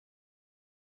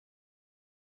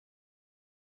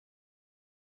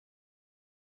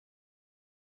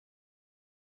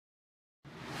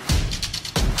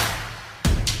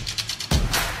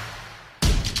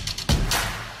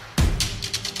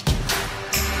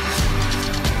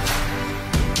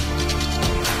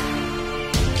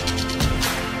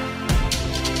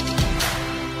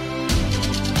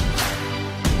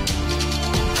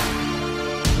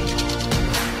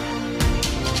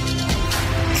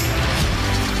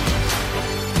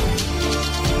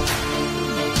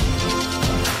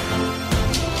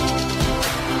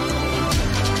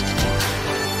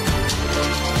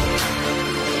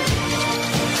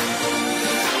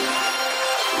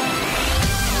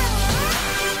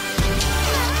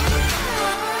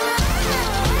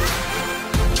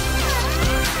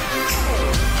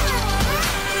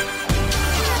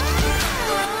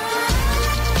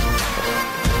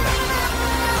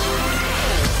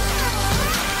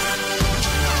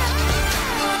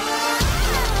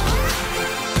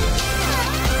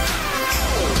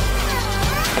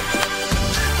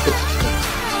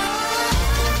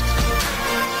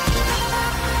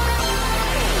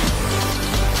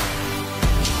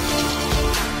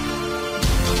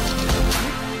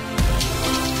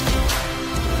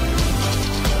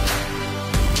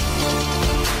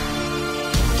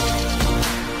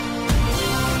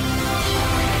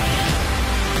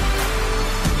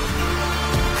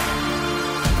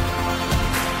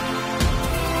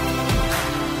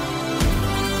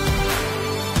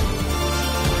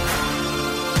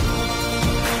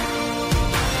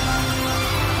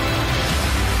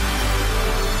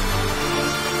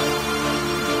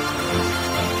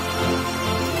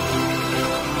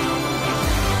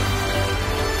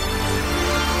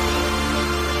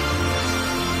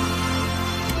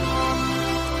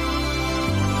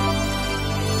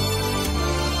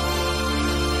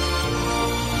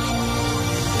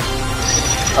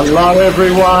Hello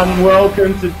everyone,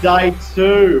 welcome to day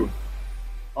 2.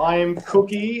 I am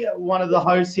Cookie, one of the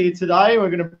hosts here today. We're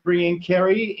going to bring in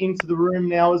Kerri into the room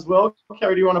now as well.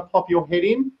 Kerri, do you want to pop your head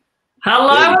in?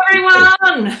 Hello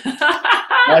everyone!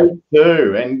 Day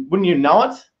 2, and wouldn't you know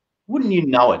it? Wouldn't you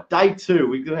know it? Day 2,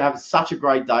 we're going to have such a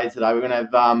great day today. We're going to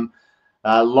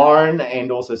have Lauren and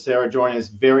also Sarah joining us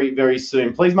very, very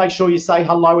soon. Please make sure you say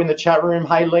hello in the chat room.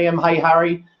 Hey Liam, hey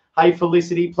Harry. Hey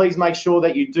Felicity, please make sure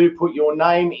that you do put your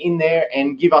name in there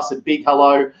and give us a big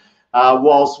hello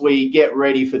whilst we get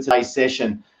ready for today's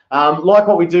session. Like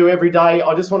what we do every day,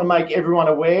 I just want to make everyone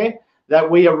aware that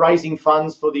we are raising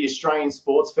funds for the Australian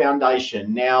Sports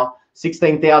Foundation. Now,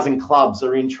 16,000 clubs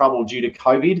are in trouble due to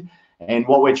COVID, and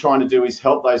what we're trying to do is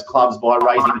help those clubs by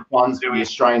raising funds for the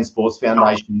Australian Sports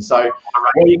Foundation. So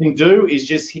what you can do is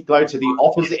just go to the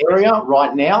offers area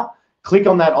right now. Click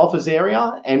on that offers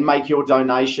area and make your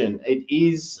donation. It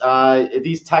is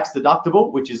tax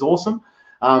deductible, which is awesome.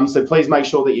 So please make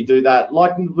sure that you do that.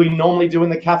 Like we normally do in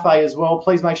the cafe as well,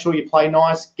 please make sure you play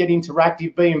nice, get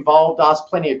interactive, be involved, ask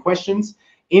plenty of questions.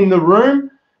 In the room,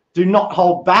 do not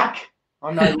hold back.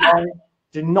 I know, Lauren,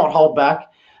 do not hold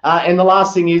back. And the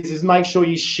last thing is make sure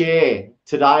you share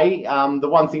today, the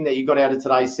one thing that you got out of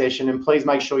today's session, and please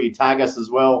make sure you tag us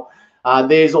as well.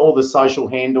 There's all the social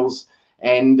handles.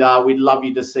 And we'd love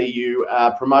you to see you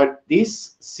promote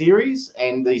this series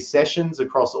and these sessions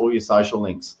across all your social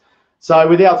links. So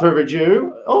without further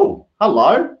ado, oh,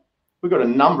 hello. We've got a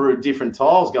number of different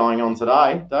tiles going on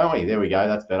today, don't we? There we go,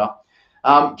 that's better.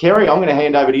 Kerri, I'm going to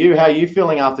hand over to you. How are you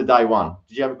feeling after day 1?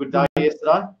 Did you have a good day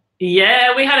yesterday?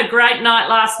 Yeah, we had a great night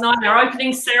last night. Our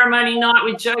opening ceremony night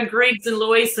with Joe Griggs and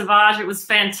Louise Savage. It was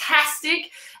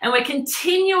fantastic. And we're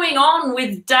continuing on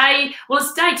with it's day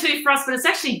 2 for us, but it's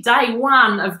actually day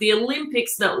 1 of the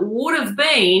Olympics that would have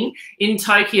been in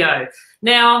Tokyo.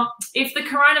 Now, if the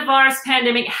coronavirus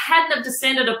pandemic hadn't have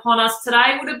descended upon us,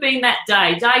 today would have been that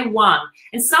day, day 1.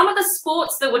 And some of the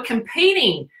sports that were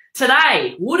competing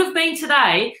today would have been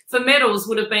today for medals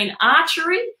would have been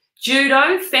archery,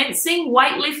 judo, fencing,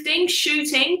 weightlifting,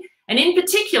 shooting, and in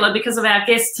particular, because of our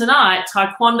guest tonight,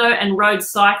 Taekwondo and road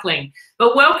cycling.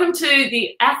 But welcome to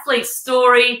the Athlete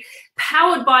Story,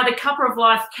 powered by the Cuppa of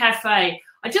Life Cafe.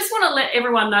 I just want to let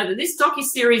everyone know that this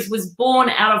docuseries was born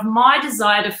out of my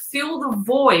desire to fill the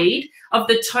void of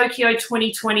the Tokyo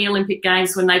 2020 Olympic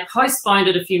Games when they postponed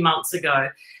it a few months ago.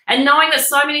 And knowing that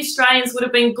so many Australians would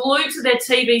have been glued to their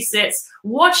TV sets,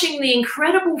 watching the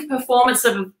incredible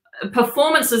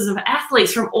performances of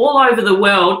athletes from all over the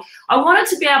world, I wanted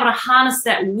to be able to harness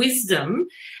that wisdom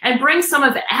and bring some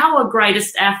of our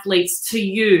greatest athletes to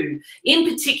you, in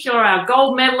particular our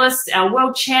gold medalists, our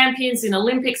world champions in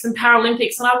Olympics and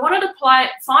Paralympics, and I wanted to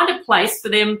find a place for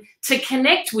them to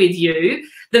connect with you,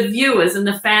 the viewers and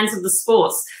the fans of the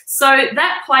sports. So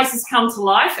that place has come to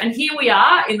life, and here we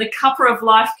are in the Cuppa of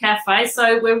Life Cafe.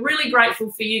 So we're really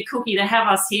grateful for you, Cookie, to have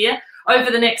us here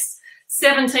over the next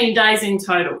 17 days in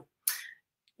total.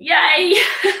 Yay!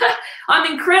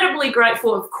 I'm incredibly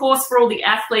grateful, of course, for all the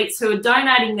athletes who are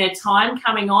donating their time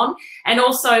coming on, and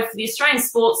also for the Australian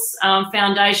Sports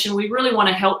Foundation. We really want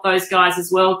to help those guys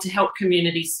as well to help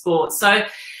community sports. So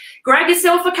grab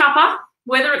yourself a cuppa,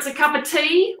 whether it's a cup of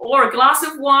tea or a glass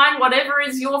of wine, whatever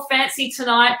is your fancy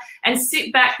tonight, and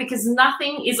sit back because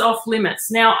nothing is off limits.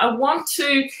 Now, I want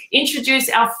to introduce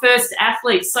our first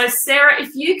athlete. So, Sarah,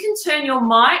 if you can turn your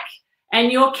mic and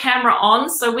your camera on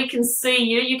so we can see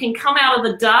you. You can come out of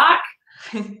the dark.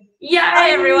 Yeah.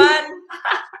 Hey, everyone.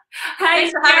 Hey,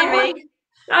 thanks for having me.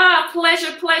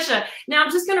 Pleasure, pleasure. Now I'm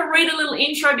just going to read a little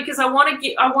intro because I want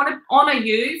to honour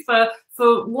you for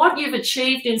what you've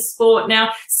achieved in sport.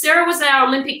 Now, Sarah was our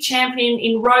Olympic champion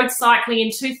in road cycling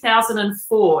in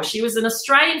 2004. She was an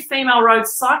Australian Female Road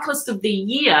Cyclist of the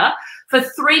Year for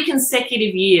 3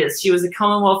 consecutive years. She was a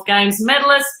Commonwealth Games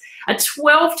medalist, a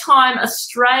 12-time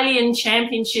Australian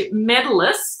Championship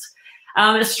medalist,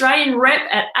 Australian rep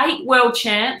at 8 World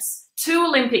Champs, 2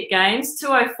 Olympic Games,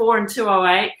 204 and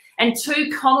 208, and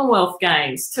 2 Commonwealth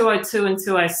Games, 202 and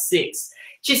 206.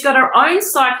 She's got her own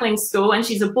cycling school and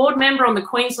she's a board member on the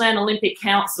Queensland Olympic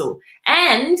Council.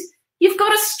 And you've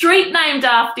got a street named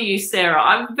after you, Sarah.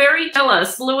 I'm very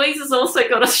jealous. Louise has also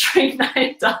got a street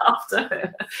named after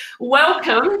her.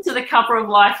 Welcome to the Cuppa of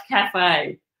Life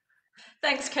Cafe.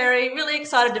 Thanks, Kerri. Really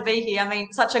excited to be here. I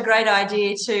mean, such a great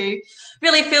idea to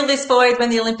really fill this void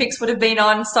when the Olympics would have been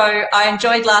on. So I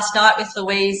enjoyed last night with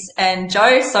Louise and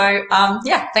Joe. So,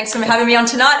 yeah, thanks for having me on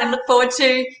tonight and look forward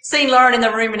to seeing Lauren in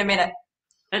the room in a minute.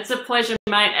 It's a pleasure,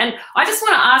 mate. And I just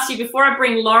want to ask you, before I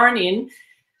bring Lauren in,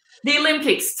 the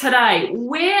Olympics today,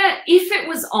 if it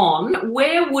was on,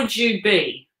 where would you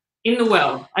be? in the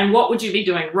world, and what would you be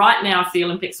doing right now if the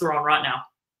Olympics were on right now?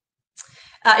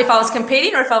 If I was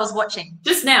competing or if I was watching?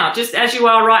 Just now, just as you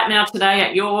are right now today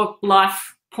at your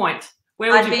life point.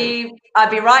 Where would you be?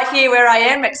 I'd be right here where I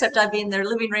am, except I'd be in the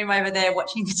living room over there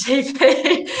watching the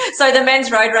TV. So the men's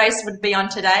road race would be on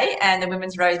today, and the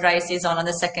women's road race is on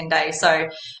the second day. So,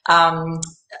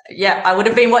 yeah, I would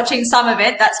have been watching some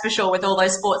event, that's for sure, with all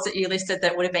those sports that you listed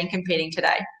that would have been competing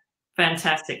today.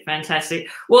 Fantastic, fantastic.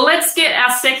 Well, let's get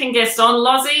our second guest on.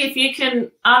 Lozzie, if you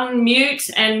can unmute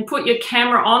and put your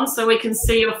camera on so we can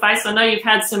see your face. I know you've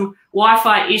had some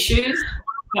Wi-Fi issues,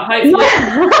 but hopefully...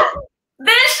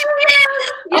 There she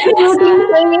is! Yes.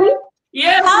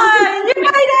 Yes. Hi, you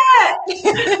made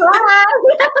it!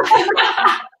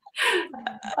 Hi!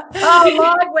 Oh,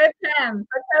 live webcam.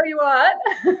 I tell you what.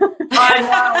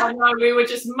 I know. We were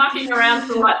just mucking around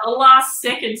for like the last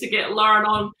second to get Lauren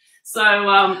on.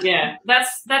 So yeah,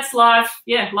 that's live.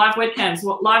 Yeah, live webcams.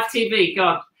 What live TV?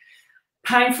 God,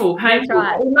 painful. Right.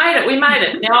 We made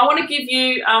it. Now I want to give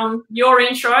you your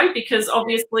intro, because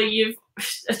obviously you've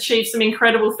achieved some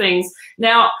incredible things.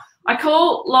 Now I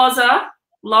call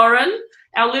Lauren,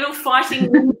 our little fighting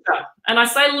ninja. And I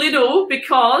say little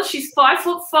because she's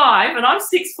 5'5" and I'm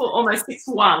 6 foot, almost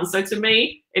 6'1". So to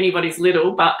me, anybody's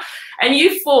little. And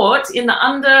you fought in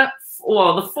the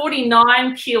the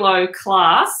 49 kilo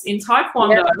class in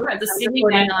Taekwondo at the Sydney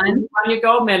Games, won your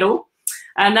gold medal,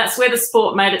 and that's where the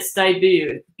sport made its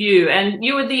debut. And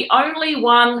you were the only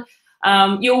one.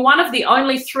 You're one of the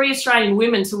only 3 Australian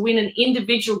women to win an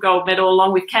individual gold medal,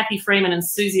 along with Kathy Freeman and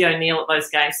Susie O'Neill at those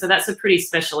games. So that's a pretty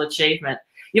special achievement.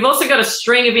 You've also got a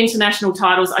string of international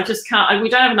titles. I just can't, we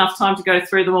don't have enough time to go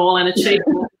through them all, and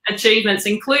achievements,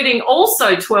 including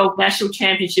also 12 national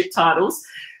championship titles.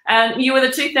 And you were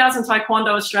the 2000 Taekwondo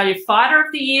Australia Fighter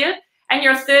of the Year, and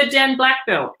you're a 3rd Dan black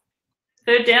belt.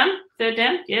 Third down?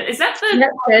 Yeah. Is that the...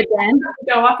 Yep, 3rd Dan.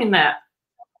 Go up in that?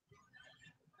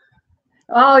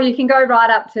 Oh, you can go right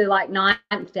up to like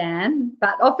 9th Dan,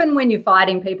 but often when you're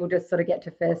fighting, people just sort of get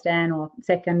to 1st Dan or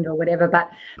 2nd or whatever. But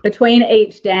between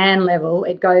each Dan level,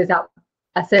 it goes up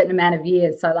a certain amount of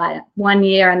years. So like 1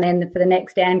 year, and then for the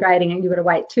next Dan grading, you've got to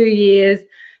wait 2 years,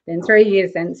 then 3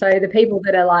 years. And so the people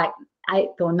that are like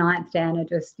 8th or 9th Dan are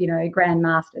just, you know, Grand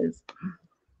Masters.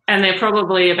 And they're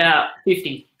probably about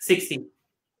 50, 60.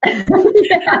 At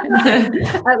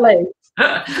least.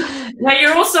 Now,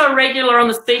 you're also a regular on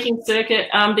the speaking circuit,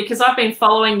 because I've been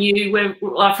following you. We're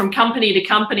from company to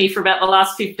company for about the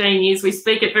last 15 years. We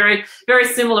speak at very, very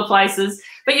similar places.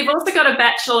 But you've also got a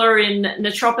bachelor in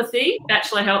naturopathy,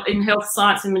 bachelor in health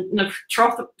science and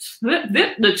naturopathy.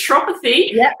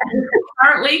 Yep.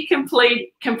 Currently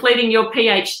completing your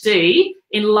PhD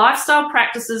in lifestyle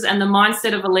practices and the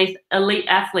mindset of elite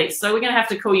athletes. So we're going to have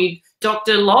to call you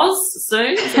Dr. Loz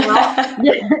soon.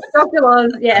 Yeah, Dr.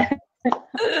 Loz, yeah.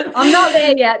 I'm not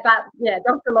there yet, but yeah,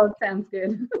 Dr. Loz sounds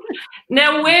good.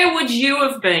 Now, where would you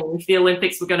have been if the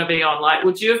Olympics were going to be on? Like,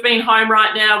 would you have been home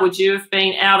right now? Would you have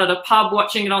been out at a pub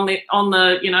watching it on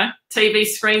the you know, TV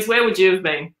screens? Where would you have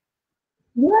been?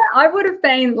 Yeah, I would have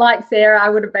been like Sarah. I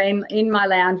would have been in my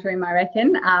lounge room, I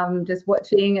reckon, just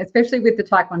watching, especially with the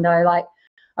Taekwondo. Like,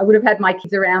 I would have had my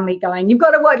kids around me going, "You've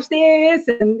got to watch this,"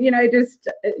 and you know, just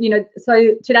you know.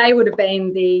 So today would have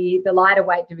been the lighter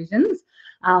weight divisions.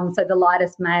 So the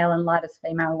lightest male and lightest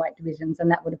female weight divisions,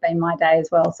 and that would have been my day as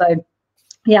well. So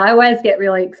yeah, I always get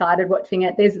really excited watching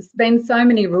it. There's been so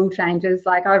many rule changes.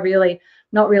 Like,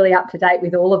 not really up to date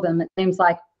with all of them. It seems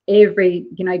like every,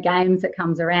 you know, games that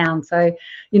comes around. So,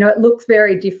 you know, it looks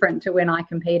very different to when I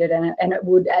competed, and it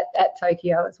would at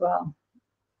Tokyo as well.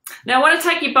 Now, I want to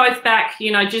take you both back,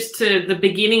 you know, just to the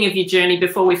beginning of your journey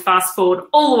before we fast forward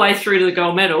all the way through to the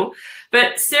gold medal.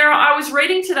 But Sarah, I was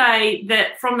reading today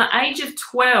that from the age of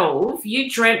 12, you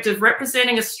dreamt of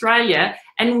representing Australia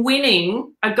and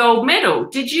winning a gold medal.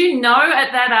 Did you know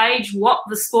at that age what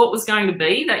the sport was going to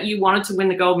be that you wanted to win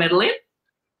the gold medal in?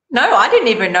 No, I didn't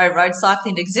even know road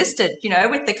cycling existed, you know,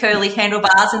 with the curly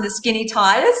handlebars and the skinny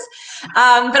tyres.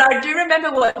 But I do remember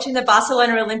watching the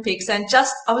Barcelona Olympics, and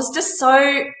I was just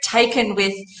so taken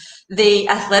with the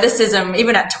athleticism,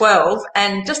 even at 12,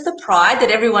 and just the pride that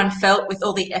everyone felt with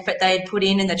all the effort they had put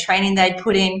in and the training they'd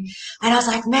put in. And I was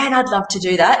like, man, I'd love to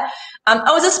do that.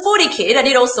 I was a sporty kid. I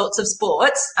did all sorts of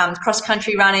sports,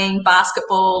 cross-country running,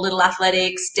 basketball, little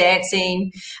athletics,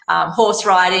 dancing, horse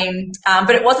riding.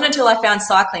 But it wasn't until I found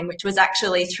cycling, which was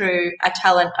actually through a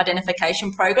talent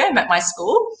identification program at my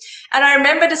school. And I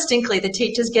remember distinctly the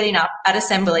teachers getting up at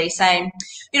assembly saying,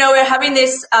 you know, we're having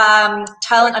this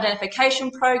talent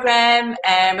identification program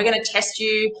and we're going to test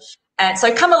you. And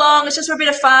so come along, it's just for a bit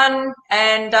of fun.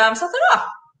 And so I thought, oh,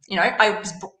 you know, I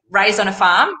was raised on a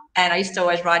farm, and I used to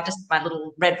always ride just my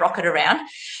little red rocket around.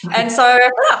 And so I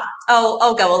thought,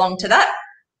 I'll go along to that.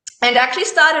 And actually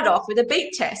started off with a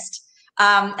beat test.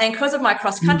 And because of my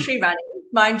cross-country running,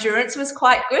 my endurance was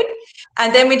quite good.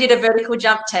 And then we did a vertical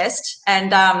jump test,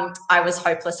 and I was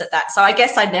hopeless at that. So I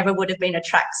guess I never would have been a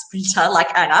track sprinter like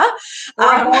Anna. Or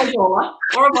a volleyballer.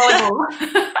 Or a volleyballer.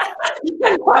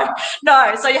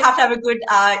 No, so you have to have a good,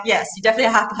 yes, you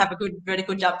definitely have to have a good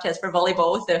vertical jump test for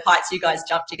volleyball with the heights you guys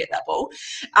jump to get that ball.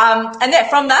 And then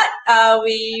from that,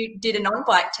 we did a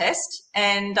non-bike test,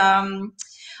 and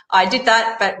I did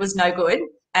that, but was no good.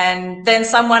 And then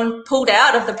someone pulled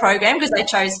out of the program because they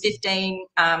chose 15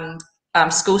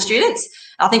 school students.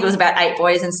 I think it was about 8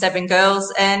 boys and 7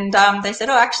 girls. And they said,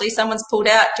 oh, actually, someone's pulled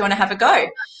out. Do you want to have a go?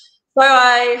 So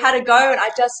I had a go, and I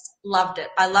just loved it.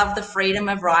 I love the freedom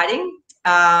of riding,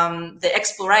 the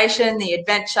exploration, the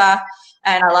adventure,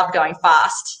 and I loved going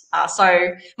fast. So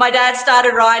my dad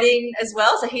started riding as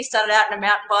well. So he started out in a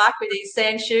mountain bike with his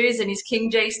sand shoes and his King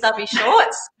G stubby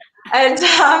shorts. And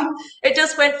it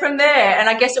just went from there. And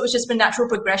I guess it was just a natural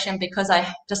progression because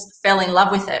I just fell in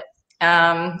love with it.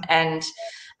 And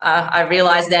I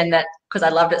realized then that because I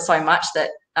loved it so much that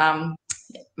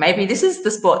maybe this is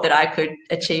the sport that I could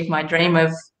achieve my dream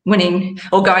of winning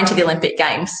or going to the Olympic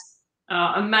Games.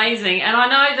 Oh, amazing. And I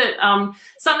know that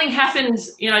something happened,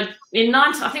 you know,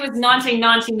 I think it was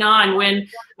 1999 when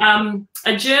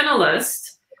a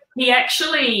journalist, he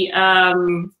actually,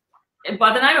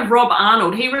 by the name of Rob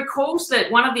Arnold, he recalls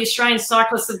that one of the Australian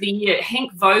Cyclists of the Year,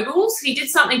 Henk Vogels, he did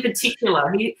something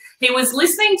particular. He was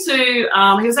listening to,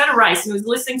 he was at a race, and he was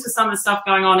listening to some of the stuff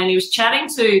going on, and he was chatting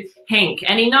to Henk,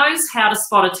 and he knows how to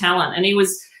spot a talent. And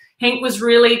Henk was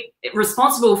really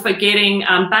responsible for getting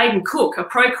Baden Cook a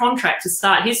pro contract to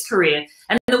start his career.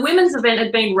 And the women's event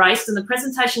had been raced and the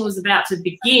presentation was about to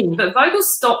begin, but Vogel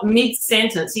stopped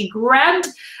mid-sentence. He grabbed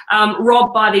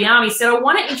Rob by the arm. He said, I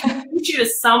want to introduce you to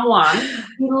someone.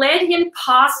 He led him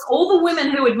past all the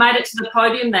women who had made it to the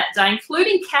podium that day,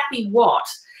 including Kathy Watt.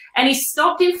 And he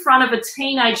stopped in front of a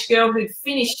teenage girl who'd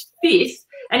finished 5th.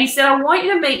 And he said, I want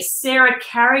you to meet Sarah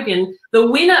Carrigan, the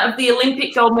winner of the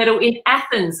Olympic gold medal in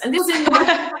Athens. And this was in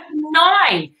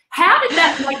 1999. How did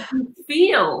that make you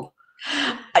feel?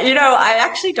 You know, I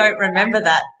actually don't remember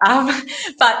that.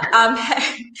 But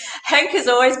Henk has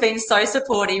always been so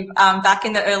supportive. Back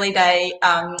in the early day,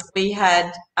 we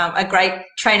had a great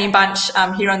training bunch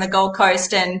here on the Gold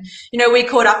Coast. And, you know, we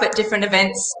caught up at different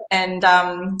events. And,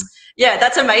 yeah,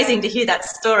 that's amazing to hear that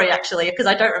story, actually, because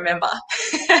I don't remember.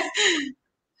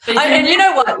 And you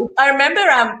know what? I remember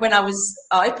when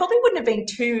I probably wouldn't have been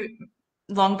too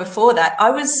long before that. I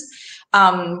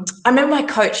remember my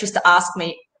coach used to ask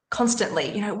me constantly,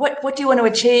 you know, what do you want to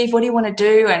achieve? What do you want to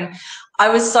do? And I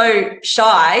was so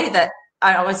shy that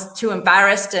I was too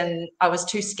embarrassed and I was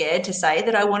too scared to say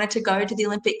that I wanted to go to the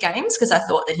Olympic Games because I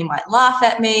thought that he might laugh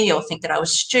at me or think that I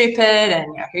was stupid and,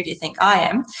 you know, who do you think I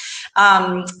am?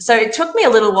 So it took me a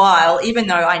little while, even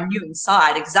though I knew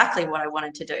inside exactly what I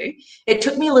wanted to do, it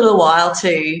took me a little while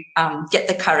to get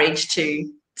the courage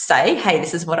to say, hey,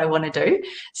 this is what I want to do.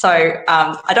 So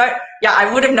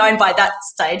I would have known by that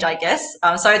stage, I guess.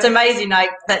 So it's amazing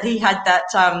that he had that,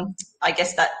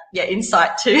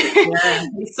 insight to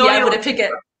be able to pick it.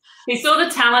 He saw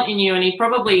the talent in you and he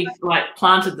probably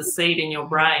planted the seed in your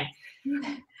brain.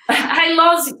 Hey,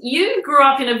 Loz, you grew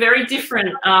up in a very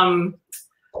different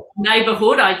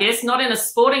neighbourhood, I guess, not in a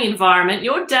sporting environment.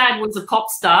 Your dad was a pop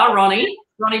star, Ronnie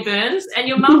Burns, and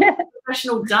your mum was a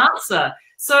professional dancer.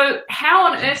 So how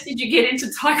on earth did you get into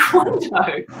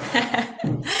Taekwondo?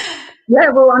 Yeah,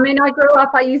 well, I mean, I grew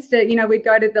up, I used to, you know, we'd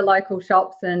go to the local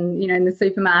shops and, you know, in the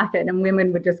supermarket and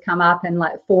women would just come up and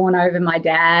fawn over my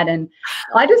dad. And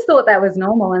I just thought that was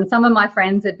normal. And some of my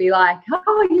friends would be like,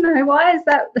 oh, you know, why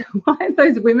are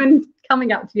those women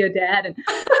coming up to your dad and,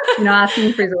 you know,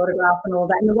 asking for his autograph and all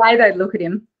that, and the way they'd look at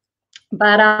him.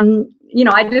 But, you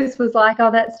know, I just was like,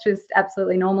 oh, that's just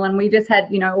absolutely normal. And we just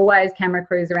had, you know, always camera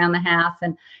crews around the house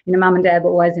and, you know, mum and dad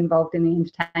were always involved in the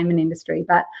entertainment industry.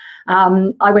 But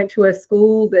I went to a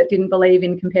school that didn't believe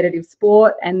in competitive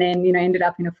sport and then, you know, ended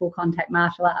up in a full contact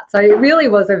martial arts. So it really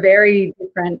was a very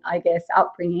different, I guess,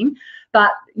 upbringing.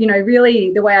 But, you know,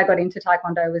 really the way I got into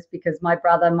Taekwondo was because my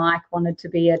brother Mike wanted to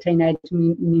be a teenage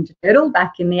Ninja Turtle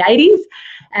back in the 80s.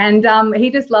 And he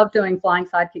just loved doing flying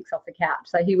side kicks off the couch.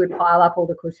 So he would pile up all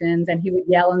the cushions and he would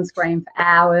yell and scream for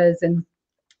hours. And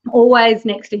always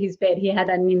next to his bed, he had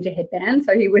a ninja headband.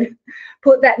 So he would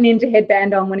put that ninja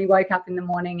headband on when he woke up in the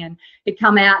morning, and he'd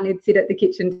come out and he'd sit at the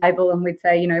kitchen table and we'd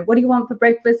say, you know, what do you want for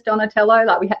breakfast, Donatello?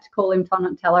 Like, we had to call him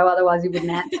Donatello, otherwise he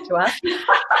wouldn't answer to us.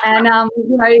 And,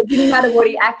 you know, it didn't matter what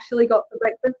he actually got for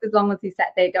breakfast, as long as he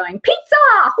sat there going, pizza!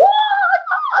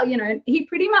 Whoa! You know, he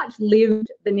pretty much lived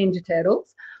the Ninja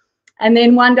Turtles. And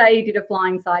then one day he did a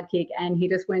flying sidekick and he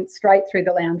just went straight through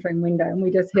the lounge room window, and we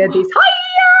just heard this,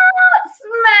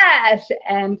 smash,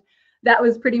 and that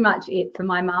was pretty much it for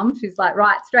my mum. She's like,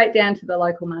 right, straight down to the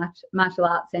local martial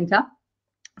arts centre.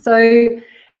 So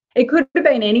it could have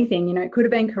been anything, you know, it could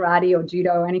have been karate or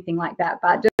judo or anything like that,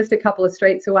 but just a couple of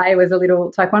streets away was a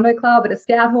little taekwondo club at a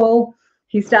scout hall.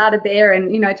 He started there,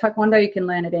 and, you know, taekwondo you can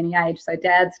learn at any age, so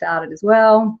Dad started as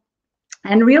well.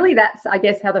 And really that's, I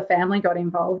guess, how the family got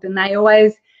involved, and they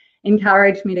always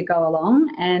encouraged me to go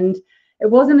along. And it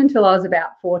wasn't until I was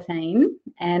about 14,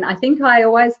 and I think I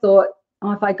always thought,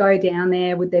 oh, if I go down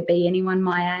there, would there be anyone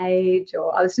my age?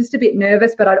 Or I was just a bit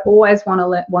nervous, but I'd always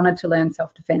wanted to learn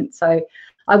self-defense. So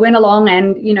I went along,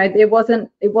 and, you know, it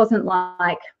wasn't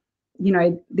like, you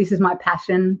know, this is my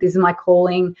passion, this is my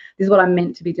calling, this is what I'm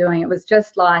meant to be doing. It was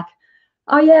just like,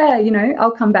 oh yeah, you know,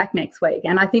 I'll come back next week.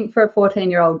 And I think for a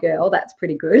 14-year-old girl, that's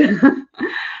pretty good.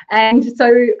 And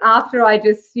so after I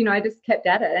just, you know, I just kept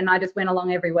at it, and I just went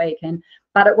along every week.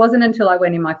 But it wasn't until I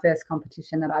went in my first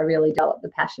competition that I really developed the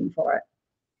passion for it.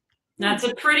 Now, it's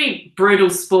a pretty brutal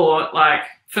sport. Like,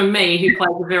 for me, who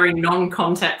plays a very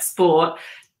non-contact sport,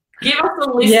 give us a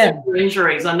list of your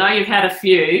injuries. I know you've had a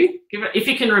few. If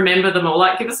you can remember them all,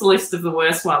 like, give us a list of the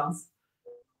worst ones.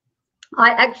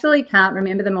 I actually can't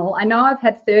remember them all. I know I've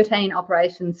had 13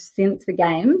 operations since the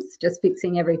games, just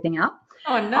fixing everything up.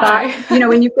 Oh, no. But, you know,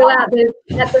 when you fill out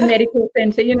at the medical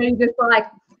centre, you know, you're just like,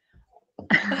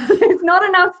 there's not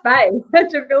enough space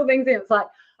to fill things in. It's like,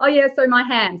 oh, yeah, so my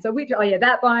hand. So which, oh, yeah,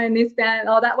 that bone, this bone,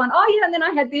 oh, that one. Oh, yeah, and then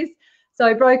I had this.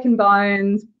 So broken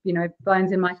bones, you know,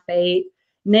 bones in my feet.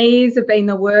 Knees have been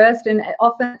the worst. And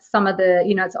often some of the,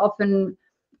 you know, it's often,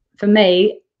 for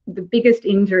me, the biggest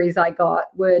injuries I got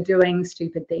were doing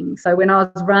stupid things. So when I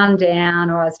was run down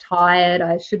or I was tired,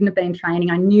 I shouldn't have been training.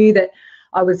 I knew that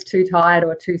I was too tired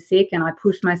or too sick, and I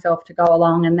pushed myself to go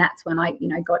along, and that's when I, you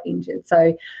know, got injured.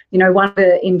 So, you know, one of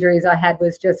the injuries I had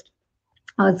was just,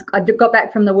 I got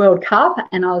back from the World Cup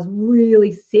and I was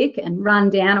really sick and run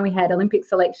down, and we had Olympic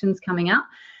selections coming up,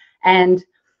 and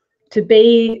to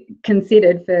be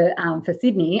considered for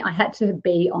Sydney, I had to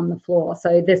be on the floor.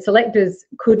 So the selectors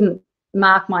couldn't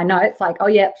mark my notes like, oh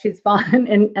yeah, she's fine,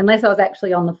 and unless I was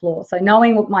actually on the floor. So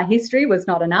knowing what my history was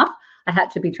not enough, I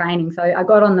had to be training. So I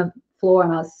got on the floor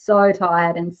and I was so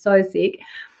tired and so sick,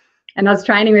 and I was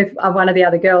training with one of the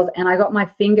other girls, and I got my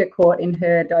finger caught in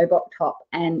her dobok top,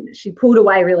 and she pulled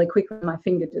away really quickly, and my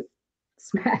finger just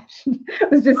smashed.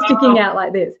 It was just sticking out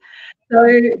like this.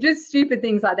 So just stupid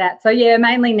things like that. So yeah,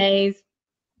 mainly knees,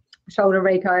 shoulder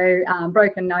reco,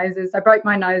 broken noses. I broke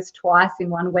my nose twice in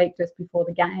 1 week just before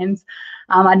the games.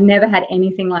 I'd never had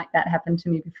anything like that happen to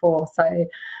me before. So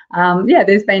yeah,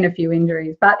 there's been a few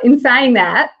injuries. But in saying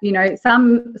that, you know,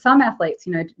 some athletes,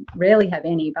 you know, rarely have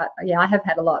any, but yeah, I have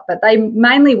had a lot. But they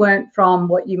mainly weren't from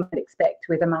what you might expect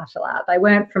with a martial art. They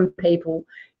weren't from people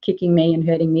kicking me and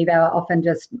hurting me. They were often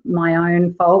just my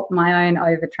own fault, my own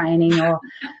overtraining or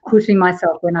pushing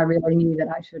myself when I really knew that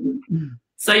I shouldn't.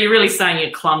 So you're really saying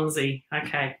you're clumsy.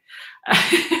 Okay.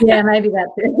 Yeah, maybe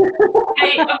that's it.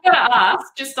 Hey, I've got to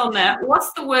ask, just on that,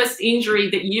 what's the worst injury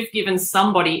that you've given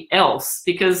somebody else?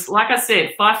 Because like I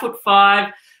said,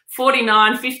 5'5",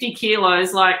 49, 50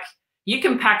 kilos, like, you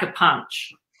can pack a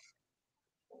punch.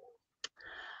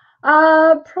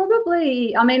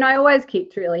 Probably, I mean, I always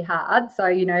kicked really hard. So,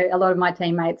 you know, a lot of my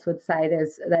teammates would say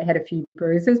they had a few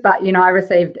bruises, but, you know, I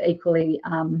received equally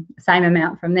same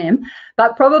amount from them.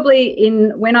 But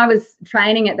probably when I was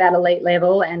training at that elite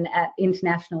level and at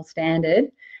international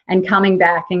standard and coming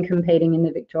back and competing in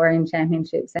the Victorian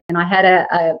Championships, and I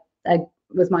had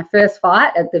was my first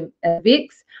fight at the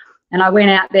Vics. And I went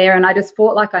out there and I just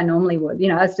fought like I normally would. You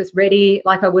know, I was just ready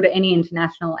like I would at any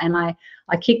international. And I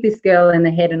kicked this girl in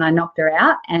the head and I knocked her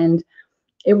out. And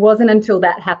it wasn't until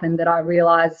that happened that I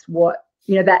realised what,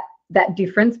 you know, that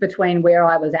difference between where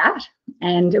I was at.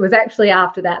 And it was actually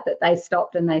after that they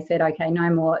stopped and they said, okay, no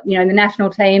more. You know, the national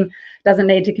team doesn't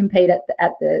need to compete at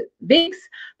the Vics.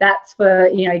 That's for,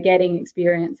 you know, getting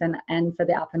experience and for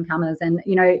the up and comers. And,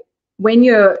 you know, when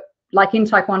you're, like in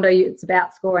Taekwondo, it's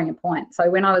about scoring a point. So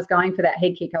when I was going for that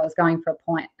head kick, I was going for a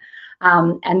point.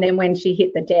 And then when she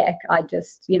hit the deck, I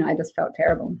just, you know, I just felt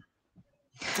terrible.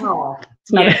 Oh,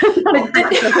 yeah.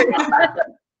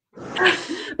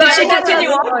 But she continue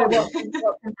on. on? What can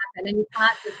happen, and you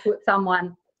can't just put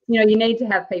someone. You know, you need to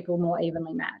have people more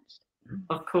evenly matched.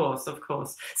 Of course, of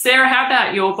course. Sarah, how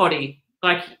about your body?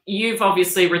 Like, you've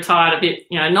obviously retired a bit,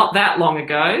 you know, not that long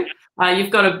ago. You've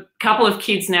got a couple of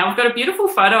kids now. I've got a beautiful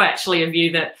photo actually of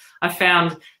you that I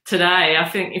found today. I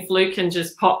think if Luke can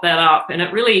just pop that up, and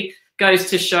it really goes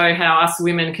to show how us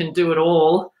women can do it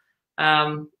all. You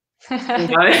know.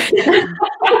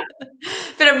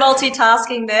 Bit of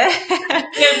multitasking there.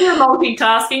 Yeah, a bit of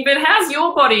multitasking. But how's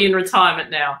your body in retirement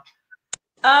now?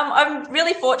 I'm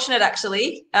really fortunate,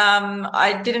 actually.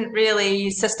 I didn't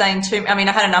really sustain I mean,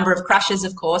 I had a number of crashes,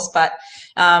 of course, but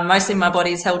mostly my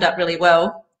body's held up really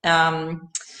well.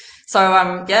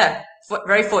 So yeah,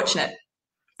 very fortunate.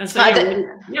 And so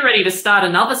you're ready to start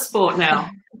another sport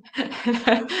now.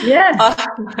 Yeah.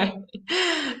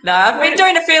 No, I've been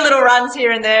doing a few little runs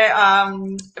here and there,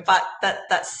 but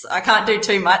that's I can't do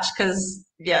too much because,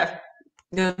 yeah,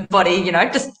 the body, you know,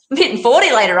 just hitting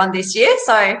 40 later on this year.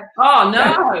 So. Oh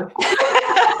no.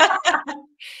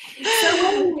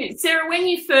 So Sarah, when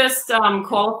you first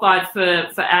qualified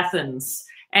for Athens,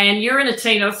 and you're in a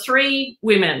team of 3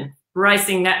 women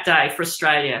racing that day for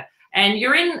Australia, and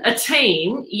you're in a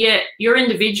team, yet you're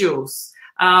individuals,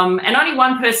 and only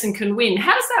one person can win.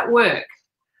 How does that work?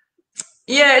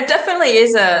 Yeah, it definitely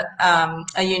is a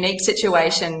unique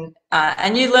situation,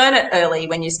 and you learn it early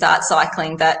when you start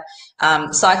cycling that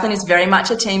cycling is very much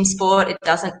a team sport. It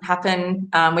doesn't happen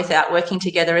without working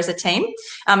together as a team,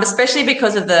 especially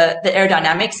because of the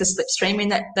aerodynamics, the slipstreaming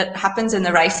that happens in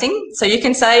the racing. So you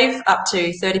can save up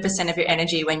to 30% of your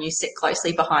energy when you sit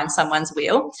closely behind someone's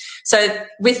wheel. So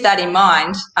with that in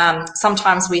mind,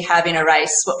 sometimes we have in a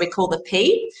race what we call the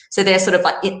P. So they're sort of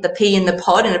like the P in the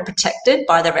pod and are protected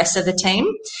by the rest of the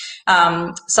team.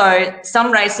 So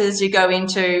some races you go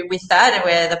into with that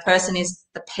where the person is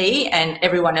the P and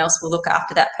everyone else will look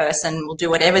after that person, will do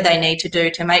whatever they need to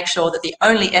do to make sure that the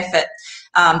only effort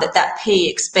that P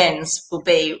expends will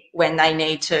be when they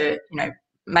need to, you know,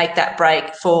 make that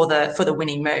break for the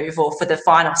winning move or for the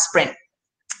final sprint.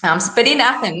 But in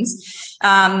Athens,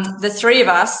 the 3 of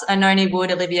us, Anoni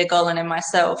Wood, Olivia Gollan and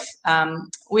myself,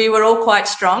 we were all quite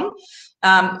strong.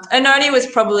 Anoni was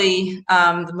probably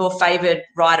the more favoured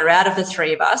rider out of the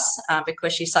 3 of us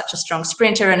because she's such a strong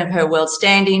sprinter and of her world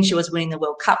standing. She was winning the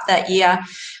World Cup that year.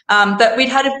 But we'd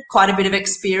had quite a bit of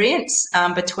experience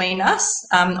between us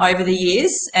over the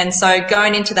years. And so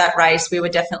going into that race, we were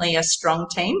definitely a strong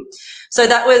team. So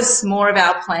that was more of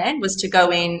our plan, was to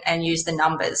go in and use the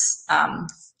numbers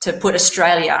to put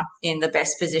Australia in the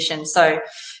best position. So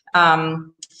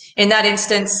in that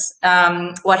instance,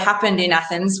 what happened in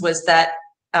Athens was that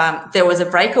there was a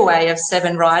breakaway of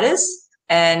 7 riders,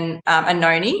 and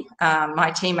Anoni,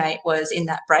 my teammate, was in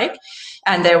that break,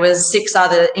 and there was 6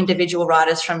 other individual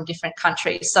riders from different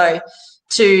countries. So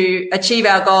to achieve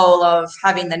our goal of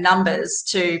having the numbers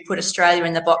to put Australia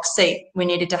in the box seat, we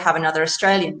needed to have another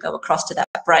Australian go across to that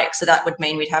break. So that would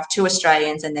mean we'd have 2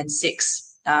 Australians and then 6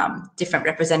 different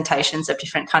representations of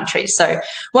different countries. So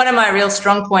one of my real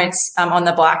strong points on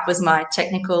the bike was my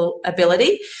technical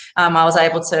ability. I was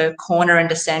able to corner and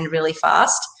descend really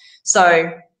fast.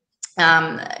 So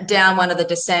down one of the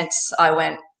descents, I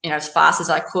went, you know, as fast as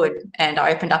I could, and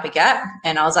I opened up a gap,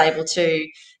 and I was able to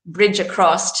bridge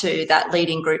across to that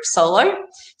leading group solo.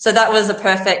 So that was a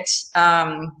perfect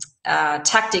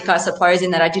tactic, I suppose, in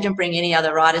that I didn't bring any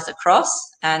other riders across.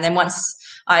 And then once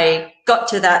I got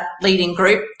to that leading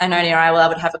group, Anoni and I were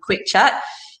able to have a quick chat.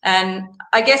 And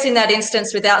I guess in that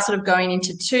instance, without sort of going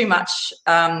into too much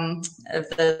of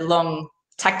the long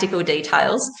tactical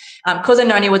details, because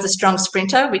Anoni was a strong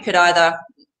sprinter, we could either,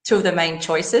 2 of the main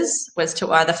choices was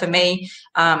to either, for me,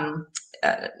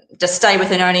 just stay with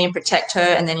Anoni and protect her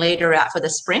and then lead her out for the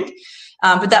sprint.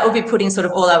 But that would be putting sort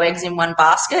of all our eggs in one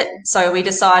basket. So we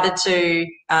decided to,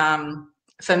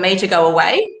 for me to go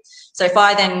away. So if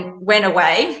I then went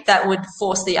away, that would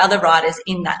force the other riders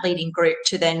in that leading group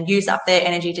to then use up their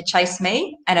energy to chase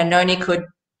me, and Anoni could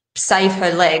save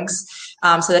her legs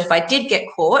so that if I did get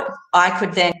caught, I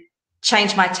could then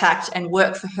change my tact and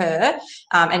work for her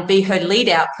and be her lead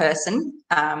out person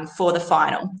for the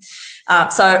final.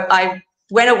 So I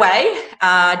went away,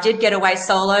 did get away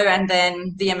solo, and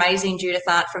then the amazing Judith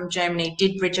Arndt from Germany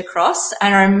did bridge across.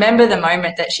 And I remember the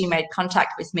moment that she made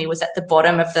contact with me was at the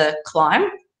bottom of the climb,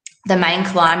 the main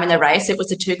climb in the race. It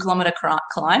was a 2-kilometre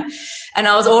climb, and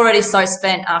I was already so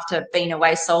spent after being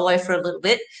away solo for a little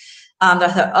bit. I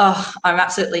thought, oh, I'm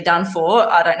absolutely done for.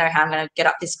 I don't know how I'm going to get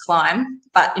up this climb.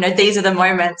 But, you know, these are the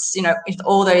moments, you know, with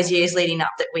all those years leading up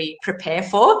that we prepare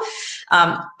for.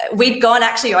 We'd gone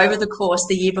actually over the course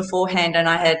the year beforehand, and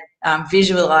I had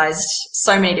visualized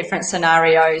so many different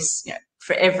scenarios, you know,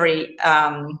 for every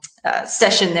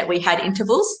session that we had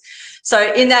intervals.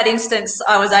 So in that instance,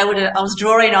 I was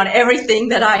drawing on everything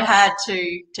that I had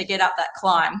to get up that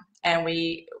climb, and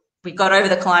we got over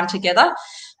the climb together.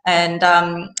 And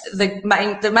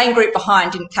the main group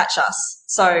behind didn't catch us.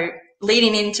 So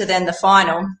leading into then the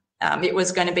final, it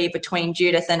was going to be between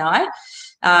Judith and I.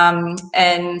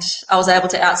 And I was able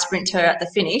to outsprint her at the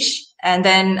finish. And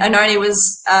then Anoni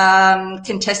was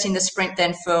contesting the sprint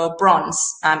then for bronze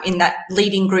in that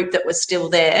leading group that was still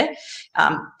there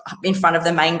in front of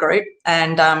the main group.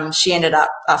 And she ended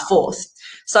up fourth.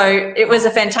 So it was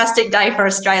a fantastic day for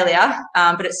Australia,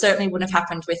 but it certainly wouldn't have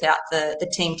happened without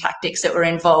the team tactics that were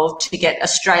involved to get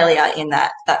Australia in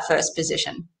that first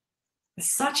position.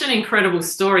 Such an incredible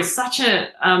story, such an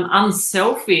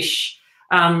unselfish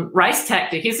race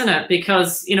tactic, isn't it?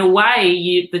 Because in a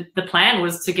way, the plan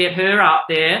was to get her up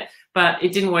there, but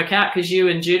it didn't work out because you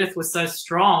and Judith were so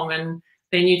strong, and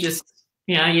then you just,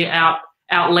 you know, you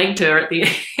outlegged her at the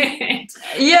end.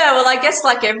 Yeah, well, I guess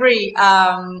like every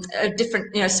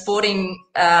different, you know, sporting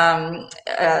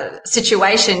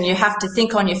situation, you have to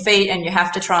think on your feet, and you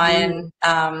have to try and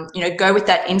you know, go with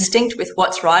that instinct with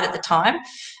what's right at the time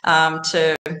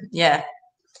to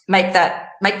make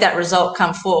that result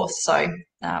come forth. So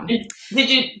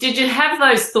did you have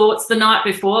those thoughts the night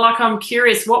before? Like, I'm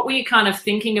curious, what were you kind of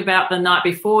thinking about the night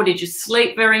before? Did you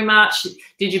sleep very much?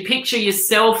 Did you picture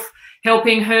yourself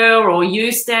helping her, or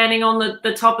you standing on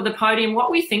the top of the podium? What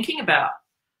were you thinking about?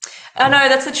 I know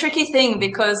that's a tricky thing,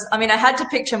 because I mean, I had to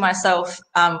picture myself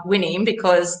winning,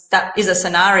 because that is a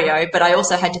scenario, but I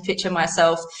also had to picture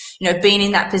myself, you know, being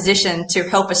in that position to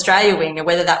help Australia win, or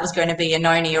whether that was going to be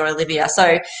Anoni or Olivia.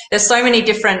 So there's so many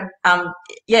different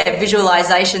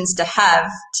visualizations to have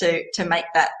to make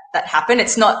that happen.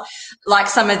 It's not like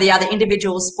some of the other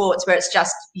individual sports where it's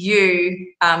just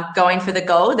you going for the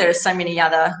goal. There are so many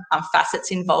other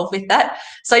facets involved with that.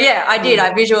 So yeah, I did.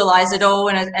 I visualized it all,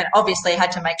 and obviously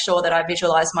had to make sure that I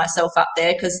visualized myself up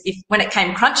there, because when it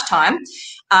came crunch time,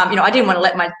 you know, I didn't want to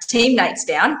let my teammates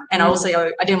down, and also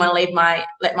I didn't want to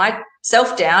let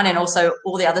myself down, and also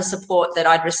all the other support that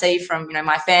I'd received from, you know,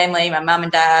 my family, my mum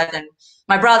and dad, and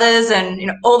my brothers, and, you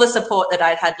know, all the support that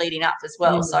I'd had leading up as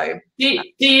well. So do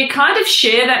you kind of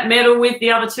share that medal with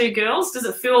the other two girls? Does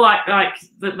it feel like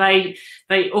that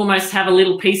they almost have a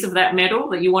little piece of that medal,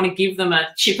 that you want to give them a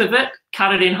chip of it,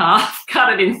 cut it in half,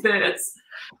 cut it in thirds?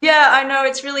 Yeah, I know,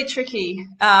 it's really tricky.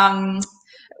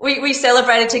 We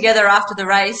celebrated together after the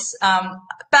race.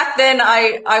 Back then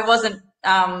I wasn't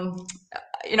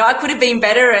you know, I could have been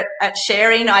better at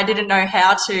sharing. I didn't know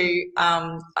how to,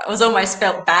 I was almost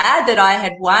felt bad that I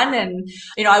had won, and,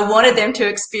 you know, I wanted them to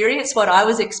experience what I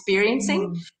was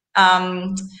experiencing.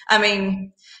 I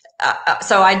mean,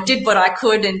 so I did what I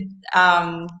could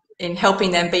in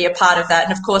helping them be a part of that.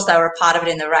 And of course they were a part of it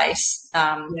in the race.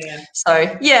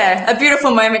 So yeah, a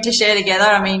beautiful moment to share together.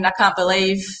 I mean, I can't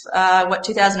believe,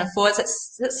 2004,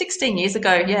 it's 16 years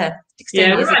ago. Yeah,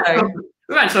 16 years ago.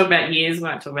 We won't talk about years.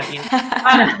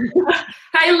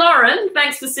 Hey, Lauren,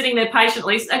 thanks for sitting there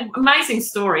patiently. Amazing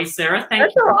story, Sarah. Thank you.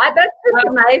 That's all right. That's just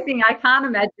amazing. I can't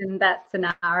imagine that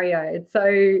scenario. It's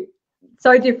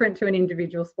so different to an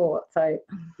individual sport. So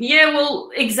yeah,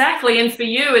 well, exactly. And for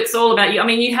you, it's all about you. I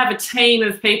mean, you have a team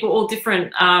of people, all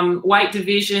different weight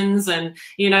divisions, and,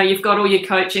 you know, you've got all your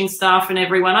coaching staff and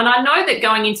everyone. And I know that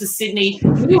going into Sydney,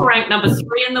 you were ranked number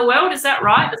 3 in the world. Is that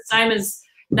right? The same as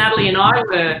Natalie and I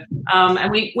were, and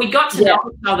we got to know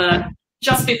each other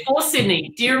just before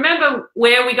Sydney. Do you remember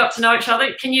where we got to know each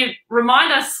other? Can you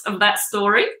remind us of that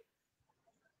story?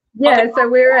 Yeah, so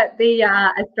we were at the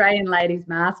Australian Ladies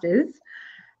Masters,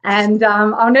 and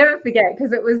I'll never forget,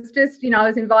 because it was just, you know, I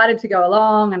was invited to go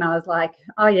along, and I was like,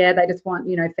 oh yeah, they just want,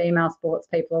 you know, female sports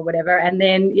people or whatever. And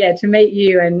then, yeah, to meet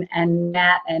you and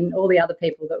Nat and all the other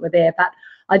people that were there. But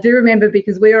I do remember,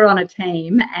 because we were on a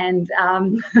team, and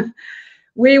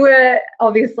we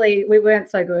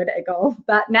weren't so good at golf,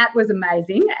 but Nat was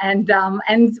amazing. And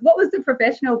what was the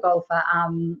professional golfer?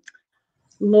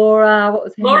 Laura, what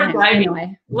was her name? Davey.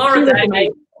 Anyway, Laura Davey.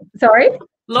 Sorry?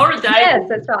 Laura Davey. Yes,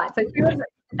 that's right. So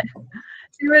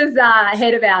she was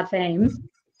head of our team.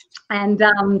 And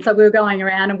so we were going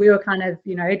around, and we were kind of,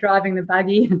 you know, driving the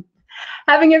buggy and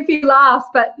having a few laughs.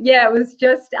 But yeah, it was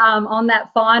just on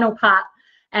that final putt,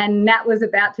 and Nat was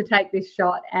about to take this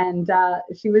shot, and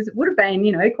she would have been,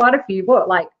 you know, quite a few,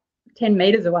 like 10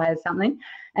 meters away or something.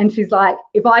 And she's like,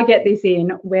 if I get this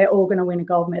in, we're all going to win a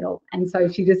gold medal. And so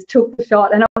she just took the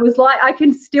shot. And I was like, I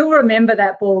can still remember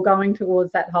that ball going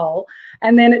towards that hole.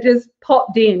 And then it just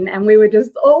popped in and we were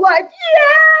just all like,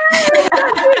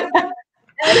 yeah!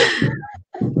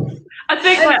 I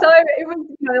think so it was,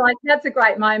 like, that's a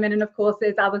great moment. And of course,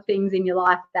 there's other things in your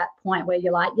life at that point where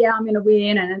you're like, yeah, I'm going to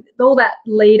win. And all that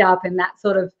lead up and that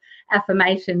sort of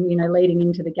affirmation, leading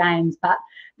into the games. But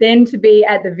then to be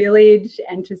at the village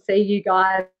and to see you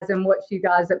guys and watch you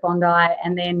guys at Bondi,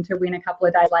 and then to win a couple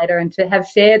of days later and to have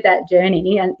shared that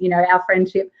journey and, our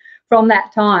friendship from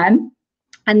that time,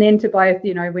 and then to both,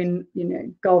 win,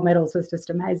 gold medals was just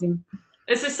amazing.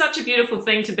 This is such a beautiful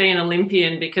thing to be an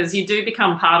Olympian, because you do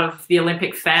become part of the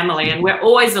Olympic family, and we're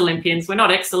always Olympians. We're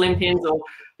not ex-Olympians or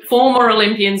former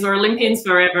Olympians. We're Olympians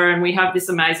forever, and we have this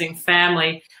amazing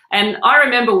family. And I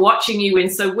remember watching you win.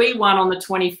 So we won on the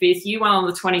 25th, you won on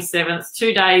the 27th,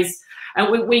 2 days.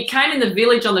 And we came in the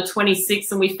village on the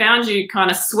 26th, and we found you kind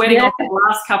of sweating off the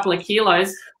last couple of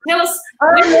kilos. Tell us. I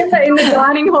remember in the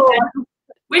dining hall.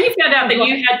 When you found out that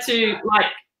you had to,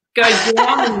 go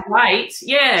down in weight,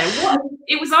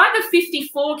 it was either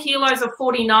 54 kilos or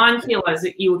 49 kilos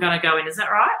that you were going to go in. Is that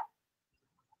right?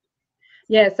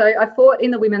 Yeah, so I fought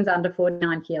in the women's under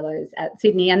 49 kilos at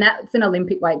Sydney, and that's an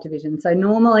Olympic weight division. So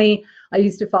normally I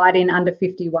used to fight in under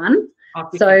 51.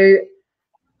 So,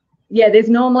 there's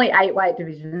normally 8 weight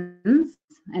divisions.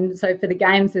 And so for the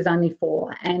games, there's only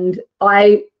 4. And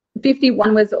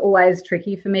 51 was always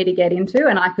tricky for me to get into,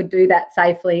 and I could do that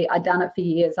safely. I'd done it for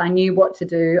years. I knew what to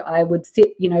do. I would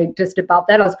sit, just above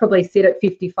that. I was probably sit at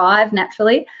 55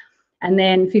 naturally, and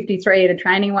then 53 at a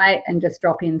training weight and just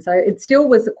drop in. So it still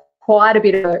was quite a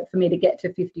bit of work for me to get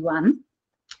to 51,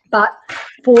 but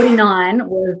 49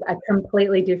 was a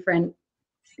completely different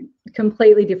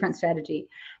strategy.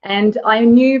 And I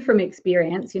knew from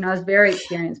experience, I was very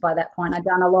experienced by that point. I'd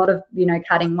done a lot of,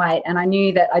 cutting weight, and I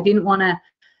knew that I didn't want to,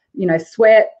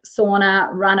 sweat, sauna,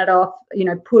 run it off,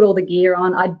 put all the gear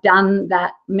on. I'd done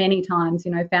that many times,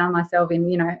 found myself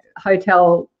in,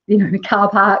 hotel, car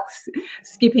parks,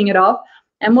 skipping it off.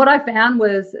 And what I found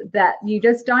was that you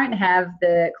just don't have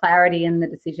the clarity and the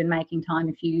decision-making time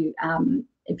if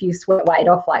you sweat weight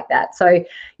off like that. So,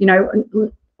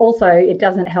 also it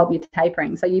doesn't help your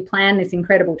tapering. So you plan this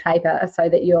incredible taper so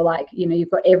that you're like,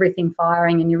 you've got everything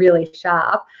firing and you're really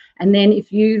sharp. And then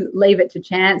if you leave it to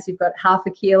chance, you've got half a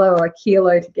kilo or a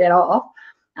kilo to get off,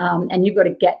 and you've got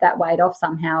to get that weight off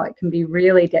somehow. It can be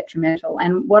really detrimental.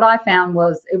 And what I found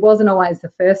was it wasn't always the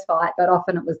first fight, but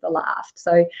often it was the last.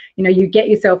 So, you get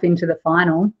yourself into the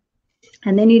final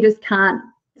and then you just can't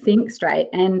think straight.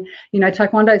 And,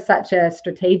 Taekwondo is such a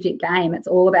strategic game. It's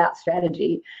all about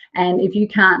strategy. And if you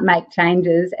can't make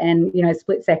changes and,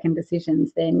 split-second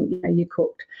decisions, then, you're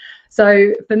cooked.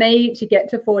 So for me to get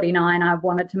to 49, I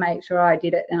wanted to make sure I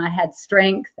did it and I had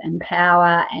strength and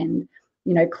power and,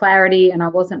 clarity, and I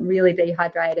wasn't really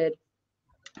dehydrated.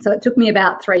 So it took me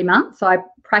about 3 months. So I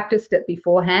practiced it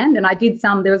beforehand, and I did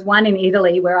there was one in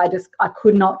Italy where I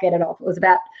could not get it off. It was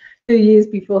about 2 years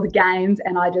before the games,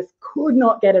 and I just could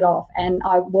not get it off. And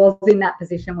I was in that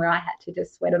position where I had to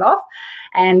just sweat it off.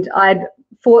 And I'd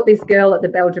fought this girl at the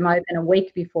Belgium Open a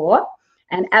week before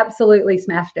and absolutely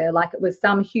smashed her. Like it was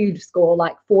some huge score,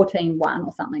 like 14-1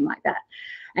 or something like that.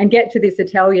 And get to this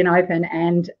Italian Open,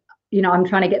 and I'm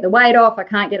trying to get the weight off. I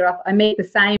can't get it off. I meet the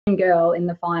same girl in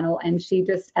the final, and she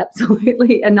just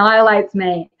absolutely annihilates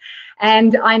me.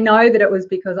 And I know that it was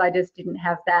because I just didn't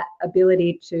have that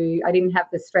ability I didn't have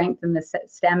the strength and the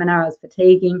stamina. I was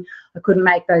fatiguing. I couldn't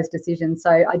make those decisions.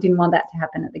 So I didn't want that to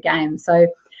happen at the game. So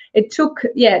it took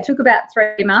about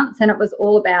 3 months, and it was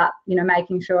all about,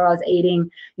 making sure I was eating,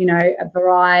 a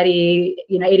variety,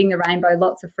 eating the rainbow,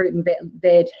 lots of fruit and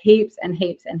veg, heaps and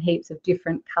heaps and heaps of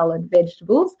different coloured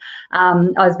vegetables.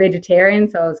 I was vegetarian,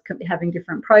 so I was having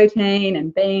different protein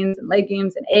and beans and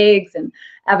legumes and eggs and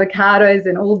avocados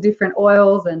and all different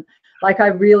oils. And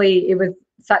it was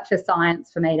such a science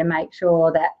for me to make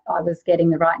sure that I was getting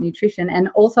the right nutrition. And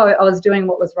also I was doing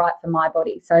what was right for my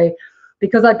body. So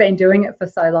because I'd been doing it for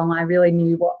so long, I really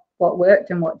knew what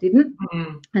worked and what didn't.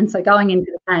 And so going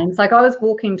into the games, I was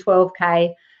walking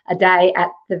 12K a day at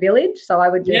the village. So I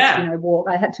would just, walk.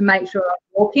 I had to make sure I was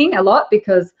walking a lot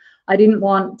because I didn't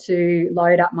want to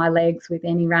load up my legs with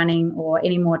any running or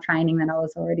any more training than I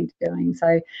was already doing.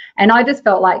 So, and I just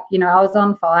felt like, I was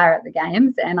on fire at the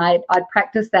games, and I'd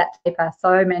practiced that taper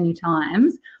so many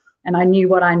times, and I knew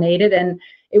what I needed. And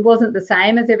it wasn't the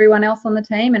same as everyone else on the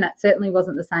team, and it certainly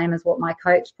wasn't the same as what my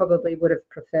coach probably would have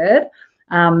preferred.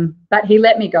 But he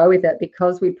let me go with it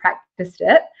because we practiced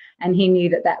it, and he knew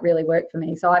that really worked for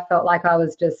me. So I felt like I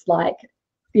was just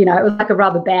you know, it was like a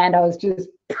rubber band. I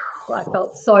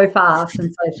felt so fast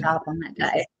and so sharp on that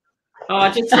day. Oh,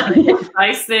 just your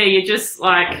face there. You're just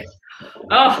like,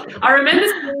 oh, I remember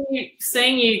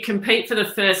seeing you compete for the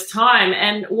first time,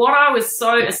 and what I was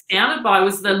so astounded by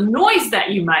was the noise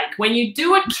that you make when you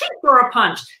do a kick or a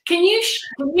punch. Can you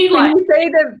see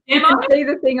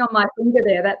the thing on my finger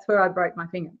there? That's where I broke my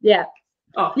finger. Yeah.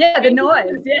 Oh, yeah, the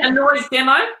noise. Yeah, a noise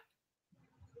demo.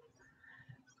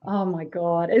 Oh my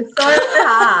God, it's so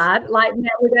hard. Like now,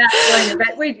 without doing it,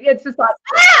 but it's just like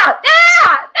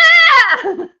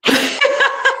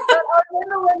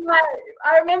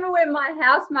I remember when my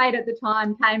housemate at the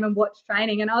time came and watched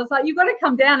training, and I was like, "You've got to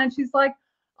come down." And she's like,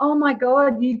 "Oh my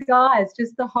God, you guys!"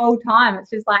 Just the whole time, it's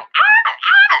just like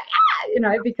you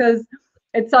know, because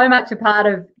it's so much a part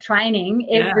of training.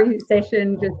 Every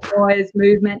session, just noise,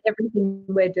 movement, everything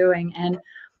we're doing, and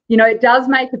you know, it does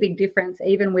make a big difference,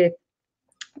 even with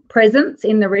presence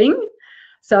in the ring.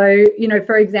 So, you know,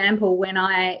 for example, when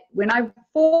I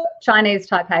fought Chinese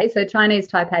Taipei, so Chinese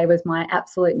Taipei was my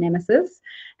absolute nemesis,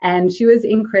 and she was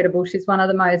incredible. She's one of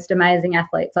the most amazing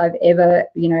athletes I've ever,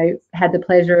 you know, had the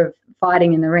pleasure of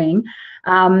fighting in the ring.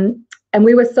 And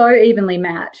we were so evenly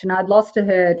matched, and I'd lost to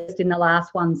her just in the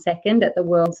last 1 second at the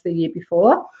Worlds the year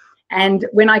before. And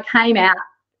when I came out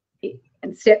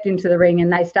and stepped into the ring,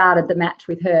 and they started the match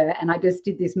with her, and I just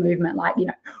did this movement like, you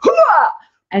know, hoo-ah!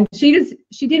 And she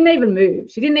didn't even move.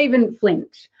 She didn't even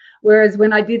flinch. Whereas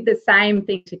when I did the same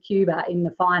thing to Cuba in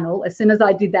the final, as soon as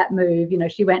I did that move, you know,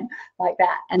 she went like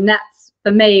that. And that's,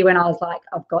 for me, when I was like,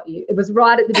 I've got you. It was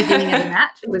right at the beginning of the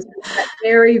match. It was that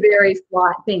very, very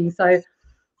slight thing. So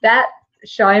that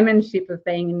showmanship of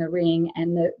being in the ring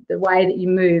and the way that you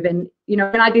move. And, you know,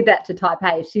 when I did that to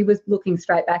Taipei, she was looking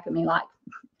straight back at me like,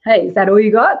 hey, is that all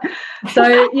you got?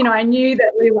 So, you know, I knew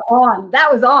that we were on.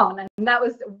 That was on. And that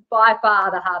was by far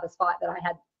the hardest fight that I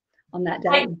had on that day.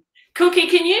 Hey, Cookie,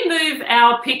 can you move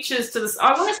our pictures to this?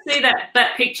 I want to see that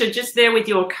picture just there with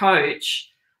your coach.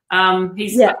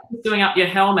 He's doing up your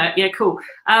helmet. Yeah, cool.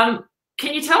 Can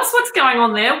you tell us what's going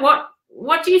on there?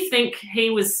 What do you think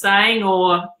he was saying,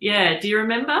 or, yeah, do you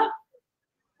remember?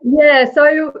 Yeah,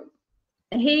 so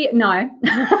he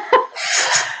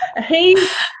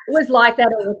was like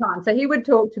that all the time. So he would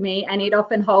talk to me, and he'd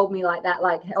often hold me like that,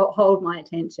 like hold my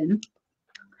attention.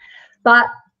 But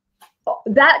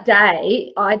that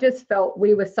day, I just felt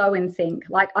we were so in sync.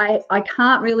 Like I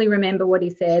can't really remember what he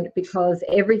said, because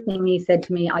everything he said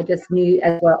to me, I just knew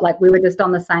as well. Like we were just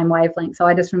on the same wavelength. So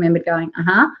I just remembered going,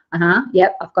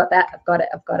 yep, I've got that, I've got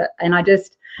it. And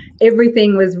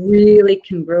everything was really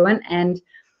congruent. And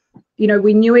you know,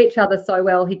 we knew each other so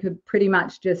well, he could pretty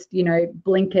much just, you know,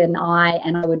 blink an eye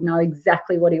and I would know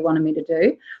exactly what he wanted me to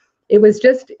do. It was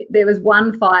just, there was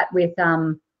one fight with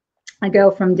a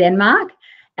girl from Denmark,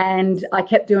 and I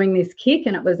kept doing this kick,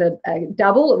 and it was a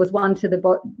double. It was one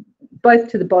to both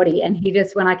to the body. And he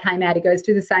just, when I came out, he goes,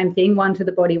 do the same thing, one to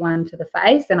the body, one to the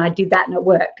face. And I did that and it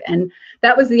worked. And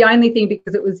that was the only thing,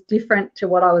 because it was different to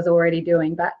what I was already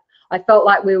doing. But I felt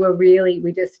like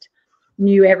we just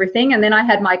knew everything. And then I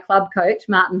had my club coach,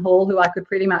 Martin Hall, who I could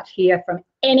pretty much hear from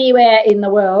anywhere in the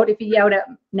world. If he yelled at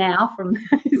now from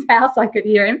his house, I could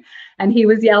hear him, and he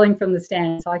was yelling from the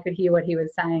stand, so I could hear what he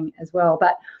was saying as well.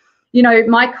 But you know,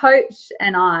 my coach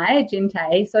and I,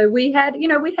 Jinte, so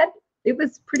it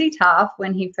was pretty tough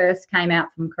when he first came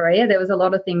out from Korea. There was a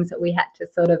lot of things that we had to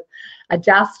sort of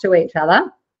adjust to each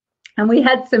other, and we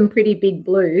had some pretty big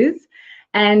blues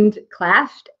and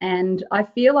clashed. And I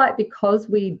feel like because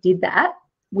we did that,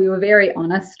 we were very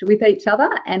honest with each other,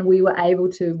 and we were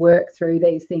able to work through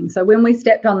these things. So when we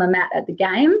stepped on the mat at the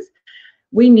games,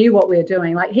 we knew what we were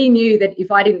doing. Like he knew that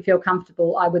if I didn't feel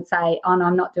comfortable, I would say, oh no,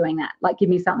 I'm not doing that. Like, give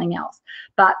me something else.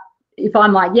 But if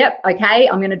I'm like, yep, okay,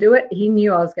 I'm going to do it, he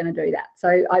knew I was going to do that.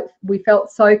 So we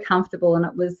felt so comfortable, and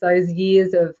it was those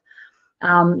years of,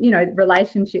 you know,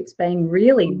 relationships being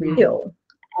really real.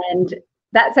 And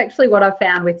that's actually what I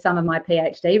found with some of my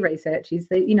PhD research, is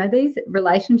that, you know, these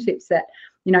relationships that,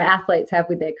 you know, athletes have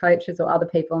with their coaches or other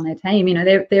people on their team, you know,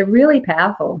 they're really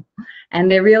powerful, and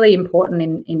they're really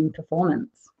important in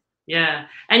performance. Yeah.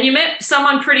 And you met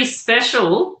someone pretty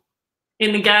special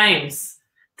in the games.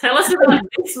 Tell us about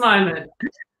this moment.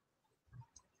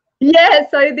 Yeah,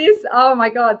 so oh my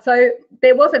God. So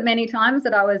there wasn't many times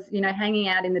that I was, you know, hanging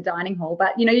out in the dining hall,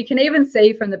 but, you know, you can even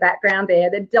see from the background there,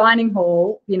 the dining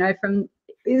hall, you know,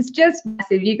 is just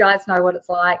massive. You guys know what it's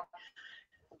like.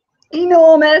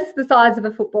 Enormous, the size of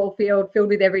a football field, filled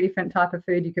with every different type of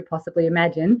food you could possibly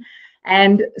imagine.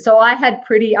 And so I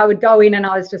would go in, and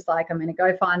I was just like, I'm going to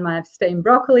go find my steamed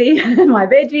broccoli and my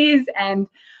veggies. And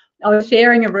I was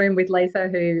sharing a room with Lisa,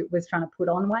 who was trying to put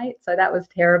on weight, so that was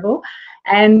terrible.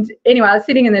 And anyway, I was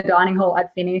sitting in the dining hall,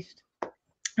 I'd finished,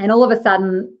 and all of a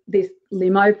sudden this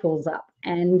limo pulls up,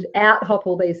 and out hop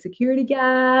all these security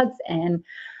guards, and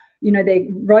you know, they're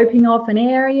roping off an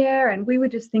area, and we were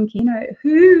just thinking, you know,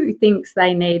 who thinks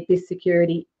they need this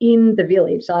security in the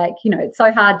village? Like, you know, it's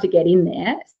so hard to get in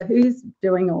there, so who's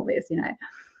doing all this, you know?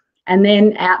 And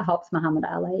then out hops Muhammad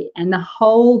Ali, and the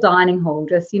whole dining hall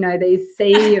just, you know, these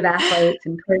sea of athletes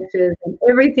and coaches, and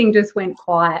everything just went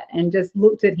quiet and just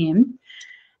looked at him.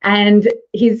 And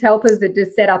his helpers had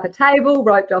just set up a table,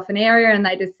 roped off an area, and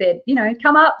they just said, you know,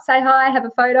 come up, say hi, have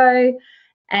a photo.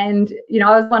 And, you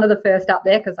know, I was one of the first up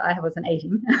there because I wasn't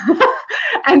eating.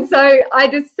 And so I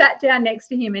just sat down next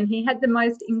to him, and he had the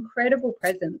most incredible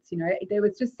presence. You know, there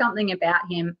was just something about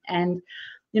him. And,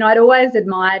 you know, I'd always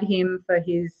admired him for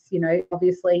his, you know,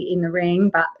 obviously in the ring,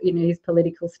 but, you know, his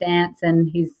political stance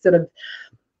and his sort of,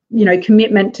 you know,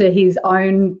 commitment to his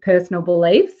own personal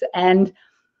beliefs. And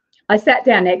I sat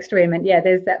down next to him, and yeah,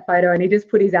 there's that photo, and he just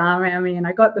put his arm around me, and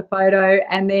I got the photo.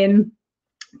 And then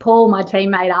Paul, my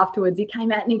teammate, afterwards, he came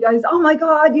out and he goes, oh my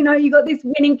God, you know, you got this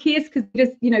winning kiss, because he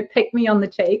just, you know, pecked me on the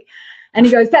cheek. And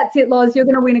he goes, that's it, Loz, you're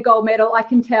going to win a gold medal. I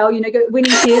can tell, you know,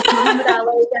 winning kiss, Muhammad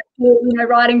Ali, that's it, you know,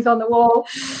 writings on the wall.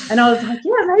 And I was like,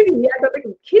 yeah, maybe, yeah, I got like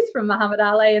a kiss from Muhammad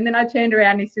Ali. And then I turned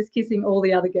around and he's just kissing all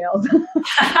the other girls.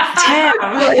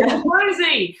 Damn,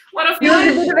 Rosie, what a feeling.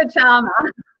 He was a bit of a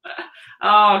charmer.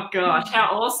 Oh gosh, how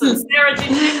awesome. Sarah, did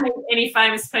you meet any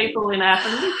famous people in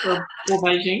Athens or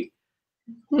Beijing?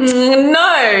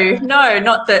 No,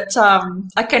 not that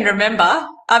I can remember.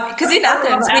 Because in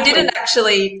Athens, we didn't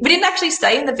actually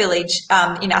stay in the village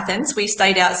in Athens. We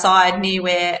stayed outside near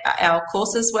where our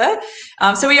courses were.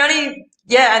 So we only,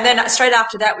 and then straight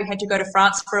after that, we had to go to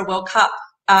France for a World Cup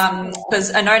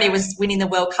because Anoni was winning the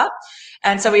World Cup.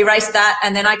 And so we raced that,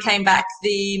 and then I came back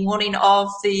the morning of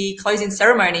the closing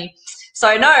ceremony.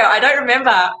 So no, I don't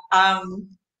remember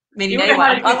meeting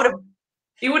anyone.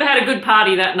 You would have had a good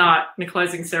party that night in the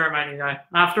closing ceremony, though,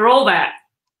 after all that.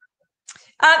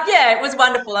 Yeah, it was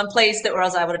wonderful. I'm pleased that I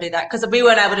was able to do that, because we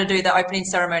weren't able to do the opening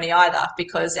ceremony either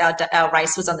because our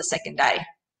race was on the second day.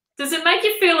 Does it make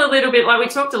you feel a little bit, like we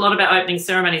talked a lot about opening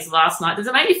ceremonies last night, does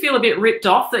it make you feel a bit ripped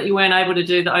off that you weren't able to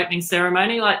do the opening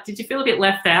ceremony? Like, did you feel a bit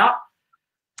left out?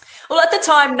 Well, at the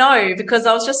time, no, because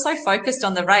I was just so focused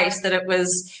on the race that it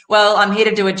was, well, I'm here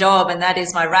to do a job and that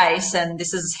is my race and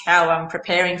this is how I'm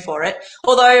preparing for it.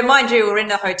 Although, mind you, we're in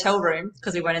the hotel room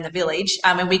because we weren't in the village,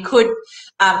 and we could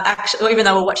actually, even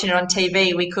though we're watching it on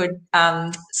TV, we could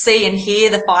see and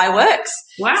hear the fireworks.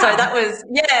 Wow. So that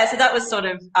was sort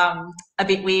of a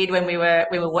bit weird when we were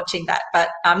watching that. But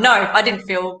no, I didn't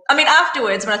feel, I mean,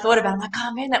 afterwards when I thought about it, I'm like,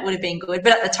 oh man, that would have been good.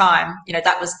 But at the time, you know,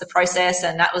 that was the process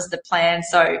and that was the plan.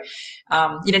 So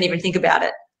you didn't even think about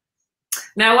it.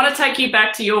 Now I want to take you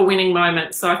back to your winning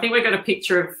moment. So I think we've got a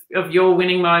picture of your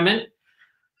winning moment.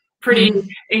 Pretty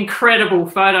incredible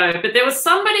photo. But there was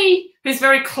somebody who's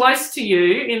very close to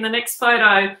you in the next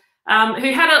photo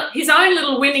who had his own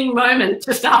little winning moment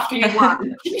just after you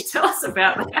won. Can you tell us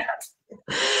about that?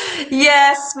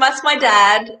 Yes, that's my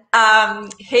dad.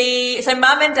 So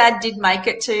mum and dad did make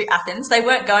it to Athens. They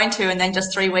weren't going to, and then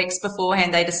just 3 weeks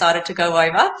beforehand they decided to go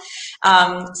over.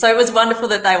 So it was wonderful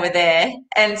that they were there.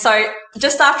 And so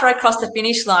just after I crossed the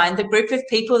finish line, the group of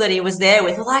people that he was there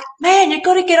with were like, man, you've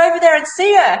got to get over there and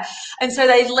see her. And so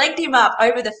they legged him up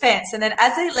over the fence. And then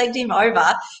as they legged him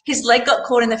over, his leg got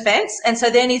caught in the fence. And so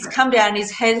then he's come down and his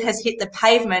head has hit the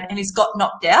pavement and he's got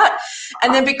knocked out.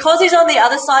 And then because he's on the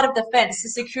other side of the fence, the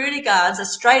security guards are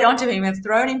straight onto him and have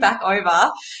thrown him back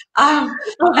over. And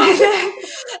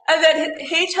then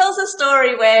he tells a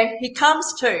story where he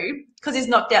comes to, because he's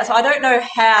knocked out. So I don't know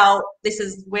how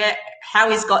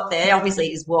he's got there. Obviously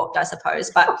he's walked, I suppose,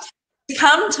 but he's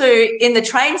come to in the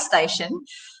train station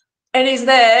and he's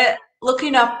there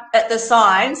looking up at the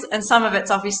signs, and some of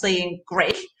it's obviously in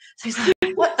Greek. So he's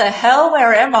like, what the hell?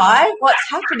 Where am I? What's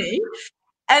happening?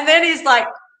 And then he's like,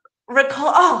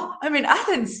 oh, I'm in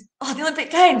Athens. Oh, the Olympic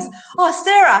Games. Oh,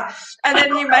 Sarah. And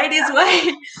then he made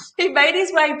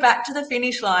his way back to the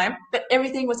finish line, but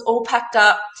everything was all packed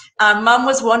up. Mum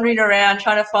was wandering around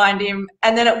trying to find him.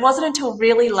 And then it wasn't until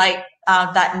really late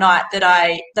that night that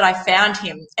I found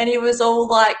him. And he was all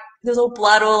like, there was all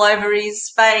blood all over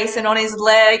his face and on his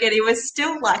leg, and he was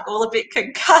still like all a bit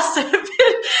concussed, a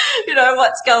bit, you know,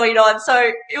 what's going on.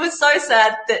 So it was so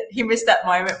sad that he missed that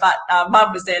moment, but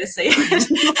Mum was there to see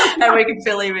it and we could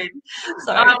fill him in.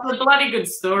 So it's a bloody good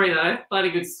story though,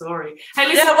 bloody good story. Hey,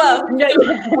 listen,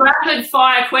 rapid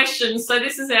fire questions. So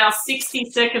this is our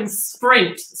 60-second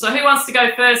sprint. So who wants to go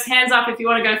first? Hands up if you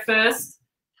want to go first.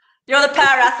 You're the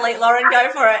power athlete, Lauren.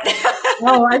 Go for it.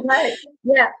 Oh, okay.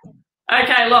 Yeah.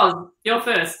 Okay, Loz, you're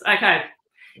first. Okay.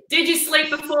 Did you sleep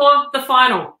before the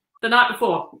final, the night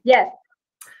before? Yes.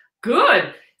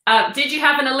 Good. Did you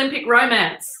have an Olympic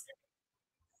romance?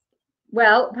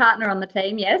 Well, partner on the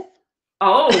team, yes.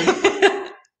 Oh.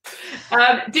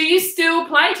 Do you still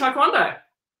play Taekwondo?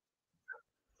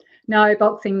 No,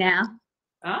 boxing now.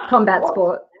 Ah. Combat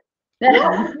sport.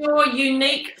 What's your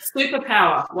unique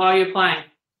superpower while you're playing?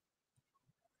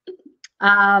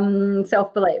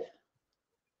 Self-belief.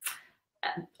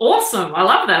 Awesome. I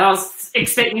love that. I was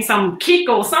expecting some kick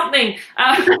or something.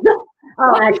 Oh,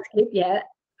 axe kick, yeah.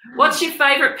 What's your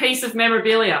favourite piece of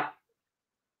memorabilia?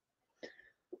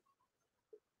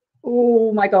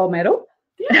 Oh, my gold medal.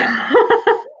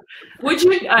 Would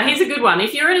you, here's a good one.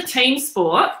 If you're in a team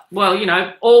sport, well, you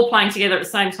know, all playing together at the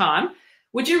same time,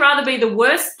 would you rather be the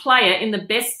worst player in the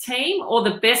best team or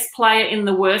the best player in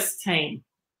the worst team?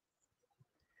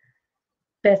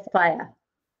 Best player.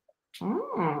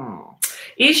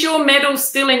 Is your medal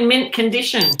still in mint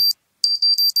condition?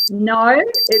 No,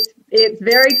 it's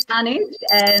very tarnished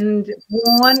and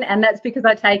worn, and that's because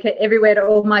I take it everywhere to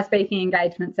all my speaking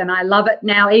engagements, and I love it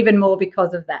now even more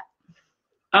because of that.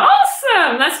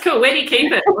 Awesome. That's cool. Where do you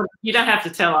keep it? You don't have to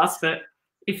tell us, but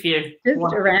if you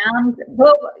just around.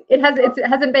 Well, it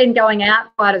hasn't been going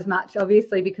out quite as much,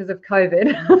 obviously, because of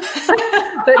COVID.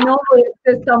 But normally it's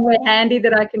just somewhere handy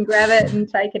that I can grab it and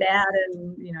take it out.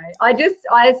 And you know,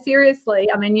 I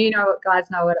seriously, I mean, you know, what guys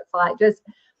know what it's like. Just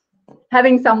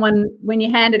having someone, when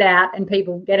you hand it out and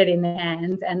people get it in their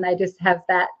hands and they just have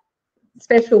that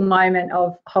special moment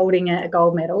of holding a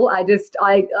gold medal.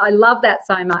 I love that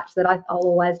so much that I'll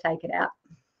always take it out.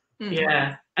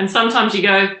 Yeah. And sometimes you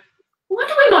go, I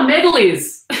wonder where my medal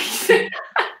is.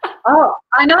 Oh,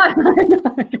 I know. I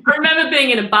remember being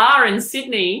in a bar in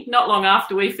Sydney not long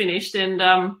after we finished, and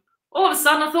all of a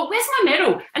sudden I thought, where's my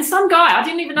medal? And some guy, I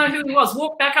didn't even know who he was,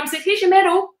 walked back up and said, here's your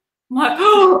medal. I'm like,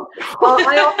 oh.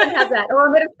 I often have that. Or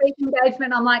I'm at a speaking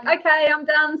engagement. I'm like, okay, I'm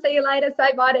done. See you later.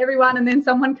 Say bye to everyone. And then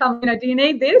someone comes, you know, do you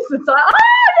need this? It's like, oh,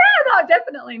 yeah, no, I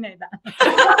definitely need that.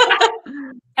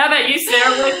 How about you,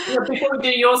 Sarah? Before we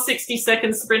do your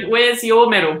 60-second sprint, where's your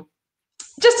medal?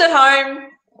 Just at home.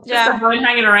 Yeah. Just at home,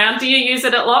 hanging around. Do you use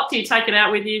it a lot? Do you take it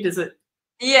out with you? Does it?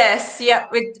 Yes. Yeah.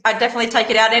 I definitely take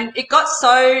it out. And it got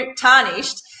so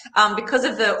tarnished because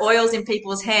of the oils in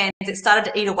people's hands, it started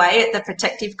to eat away at the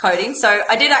protective coating. So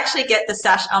I did actually get the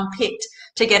sash unpicked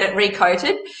to get it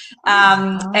recoated.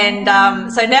 So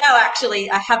now actually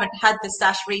I haven't had the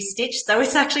sash restitched. So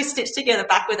it's actually stitched together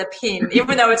back with a pin,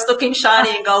 even though it's looking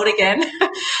shiny and gold again.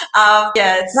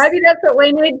 Yeah. Maybe that's what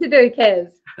we need to do,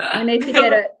 Kez. We need to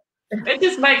get it. It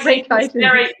just makes me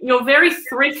very, you're very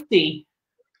thrifty,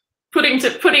 putting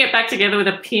it back together with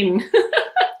a pin.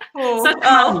 Oh, Such a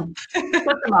mum.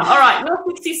 All right, your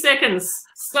 60 seconds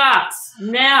starts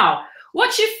now.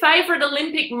 What's your favourite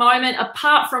Olympic moment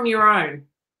apart from your own?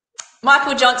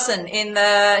 Michael Johnson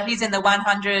he's in the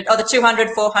 100 or the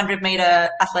 200, 400 metre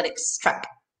athletics track.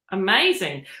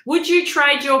 Amazing. Would you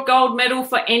trade your gold medal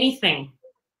for anything?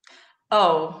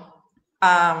 Oh,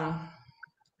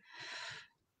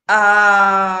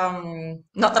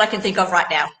 not that I can think of right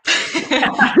now.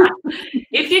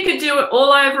 If you could do it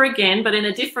all over again, but in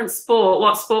a different sport,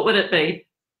 what sport would it be?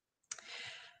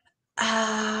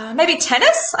 Maybe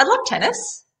tennis. I love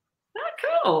tennis. Oh,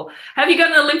 cool. Have you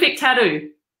got an Olympic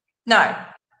tattoo? No.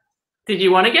 Did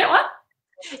you want to get one?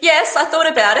 Yes, I thought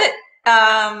about it,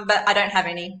 but I don't have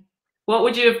any. What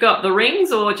would you have got? The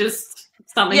rings or just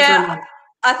something? Yeah,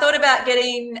 I thought about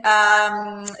getting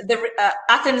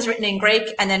Athens written in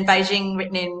Greek and then Beijing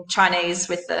written in Chinese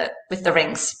with the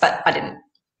rings, but I didn't.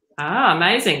 Ah,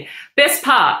 amazing. Best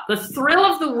part, the thrill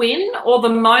of the win or the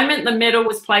moment the medal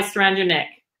was placed around your neck?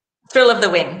 Thrill of the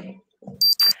win.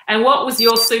 And what was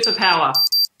your superpower?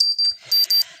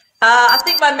 I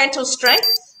think my mental strength.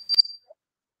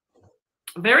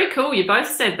 Very cool. You both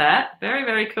said that. Very,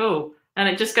 very cool. And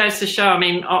it just goes to show, I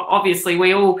mean, obviously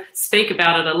we all speak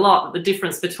about it a lot, the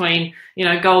difference between, you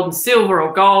know, gold and silver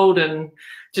or gold and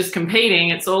just competing.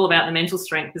 It's all about the mental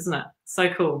strength, isn't it?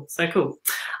 So cool. So cool.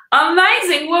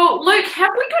 Amazing. Well, Luke,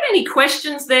 have we got any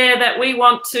questions there that we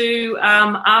want to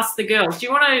ask the girls? Do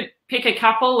you want to pick a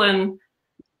couple? And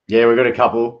yeah, we've got a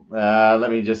couple.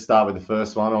 Let me just start with the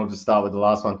first one. I'll just start with the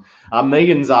last one.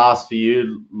 Megan's asked for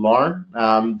you, Lauren,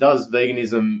 does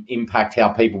veganism impact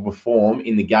how people perform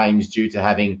in the games due to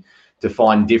having to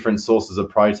find different sources of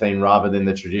protein rather than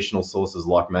the traditional sources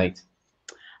like meat?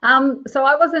 So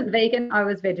I wasn't vegan, I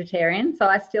was vegetarian. So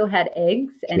I still had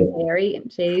eggs and dairy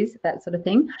and cheese, that sort of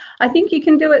thing. I think you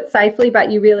can do it safely,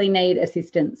 but you really need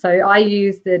assistance. So I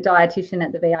used the dietitian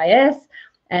at the VIS,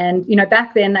 and, you know,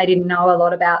 back then they didn't know a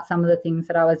lot about some of the things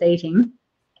that I was eating.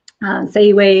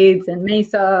 Seaweeds and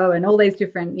miso and all these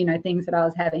different, you know, things that I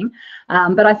was having.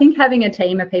 But I think having a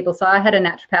team of people, so I had a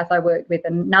naturopath I worked with,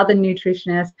 another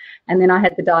nutritionist, and then I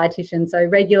had the dietitian. So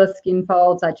regular skin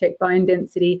folds, I checked bone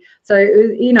density. So,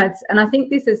 you know, and I think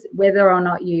this is whether or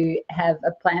not you have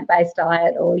a plant-based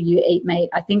diet or you eat meat.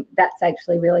 I think that's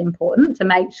actually really important to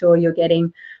make sure you're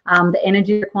getting the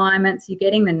energy requirements, you're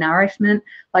getting the nourishment.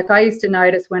 Like I used to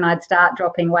notice when I'd start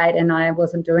dropping weight and I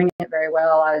wasn't doing it very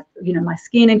well, I was, you know, my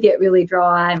skin would get really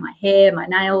dry, my hair, my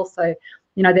nails. So,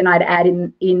 you know, then I'd add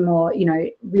in more, you know,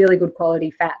 really good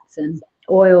quality fats and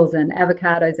oils and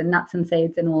avocados and nuts and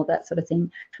seeds and all that sort of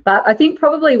thing. But I think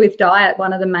probably with diet,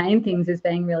 one of the main things is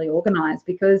being really organized,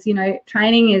 because, you know,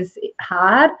 training is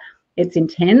hard, it's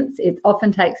intense, it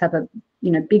often takes up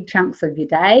big chunks of your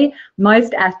day.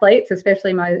 Most athletes,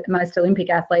 especially most Olympic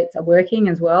athletes, are working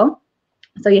as well.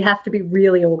 So you have to be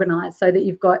really organized so that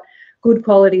you've got good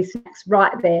quality snacks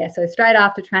right there. So straight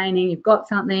after training, you've got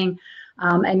something,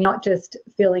 and not just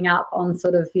filling up on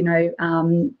sort of,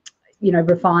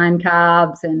 refined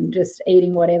carbs and just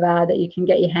eating whatever that you can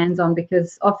get your hands on,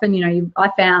 because often, you know, I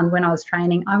found when I was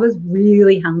training, I was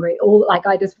really hungry,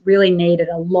 I just really needed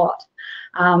a lot.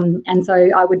 And so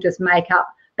I would just make up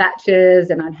batches,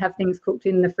 and I'd have things cooked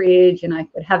in the fridge, and I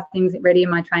would have things ready in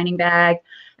my training bag.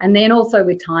 And then also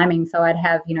with timing, so I'd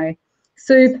have, you know,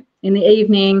 soup in the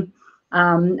evening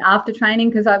after training,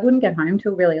 because I wouldn't get home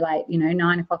till really late, you know,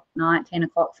 9 o'clock at night, 10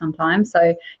 o'clock sometimes.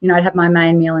 So, you know, I'd have my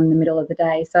main meal in the middle of the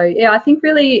day. So yeah, I think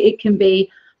really it can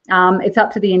be, it's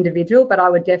up to the individual, but I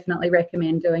would definitely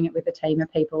recommend doing it with a team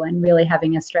of people and really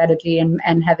having a strategy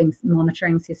and having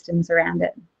monitoring systems around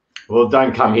it. Well,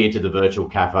 don't come here to the virtual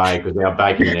cafe, because our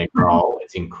bacon and egg roll,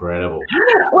 it's incredible.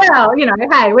 Well, you know,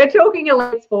 hey, we're talking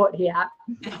elite sport here.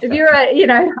 If you're a, you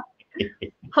know,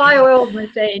 high-oiled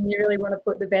machine, you really want to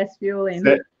put the best fuel in.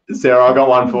 Sarah, I got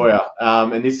one for you.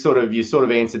 And this you sort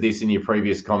of answered this in your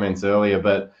previous comments earlier,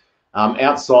 but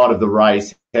outside of the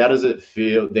race, how does it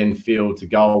feel to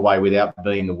go away without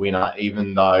being the winner,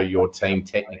 even though your team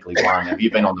technically won? Have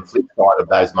you been on the flip side of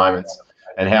those moments,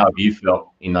 and how have you felt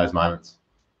in those moments?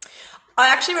 I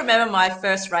actually remember my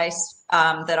first race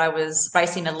that I was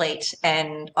racing elite,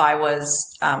 and I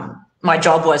was my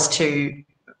job was to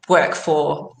work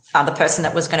for the person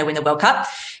that was going to win the World Cup.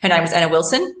 Her name was Anna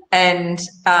Wilson, and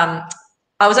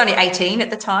I was only 18 at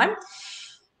the time,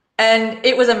 and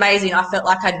it was amazing. I felt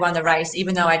like I'd won the race,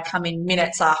 even though I'd come in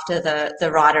minutes after the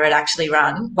rider had actually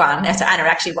won. After Anna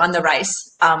actually won the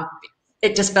race,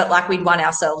 it just felt like we'd won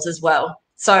ourselves as well.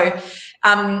 So,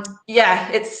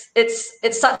 yeah,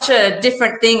 it's such a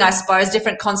different thing, I suppose,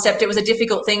 different concept. It was a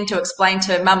difficult thing to explain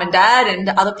to mum and dad and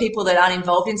other people that aren't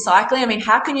involved in cycling. I mean,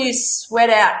 how can you sweat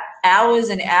out hours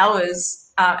and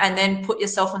hours and then put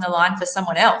yourself on the line for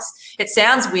someone else? It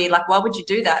sounds weird, like why would you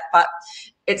do that? But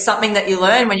it's something that you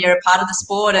learn when you're a part of the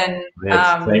sport, and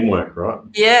it's teamwork, right?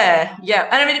 Yeah.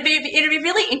 And I mean, it'd be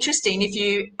really interesting if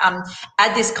you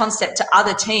add this concept to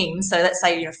other teams. So let's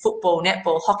say, you know, football,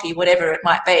 netball, hockey, whatever it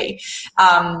might be.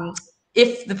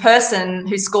 If the person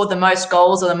who scored the most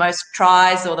goals or the most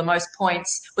tries or the most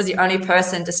points was the only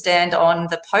person to stand on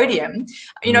the podium,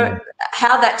 you know,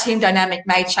 how that team dynamic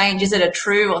may change. Is it a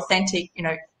true, authentic, you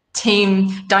know, team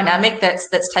dynamic that's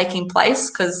taking place?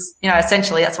 Because, you know,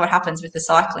 essentially that's what happens with the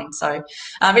cycling. So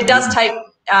it does take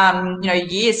you know,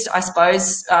 years, I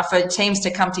suppose, for teams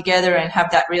to come together and have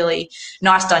that really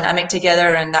nice dynamic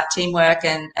together, and that teamwork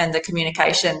and the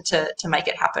communication to make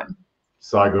it happen.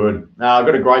 So good. I've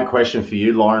got a great question for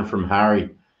you, Lauren, from Harry.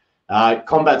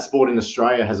 Combat sport in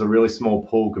Australia has a really small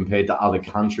pool compared to other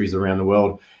countries around the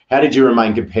world. How did you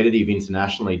remain competitive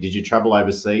internationally? Did you travel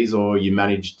overseas, or you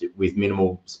managed with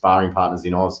minimal sparring partners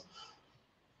in Oz?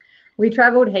 We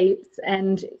travelled heaps,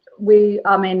 and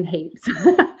heaps.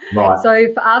 Right.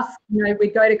 So for us, you know,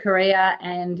 we'd go to Korea,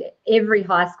 and every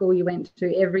high school you went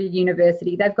to, every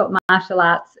university, they've got martial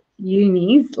arts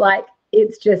unis. Like,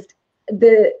 it's just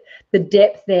the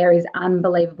depth there is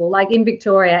unbelievable. Like in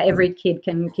Victoria, every kid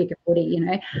can kick a footy, you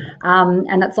know,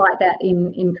 and it's like that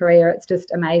in Korea. It's just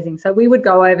amazing. So we would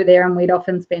go over there, and we'd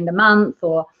often spend a month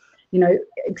or, you know,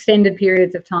 extended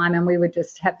periods of time, and we would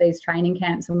just have these training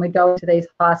camps, and we'd go to these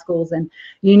high schools and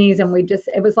unis, and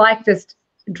it was like just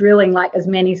drilling like as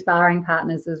many sparring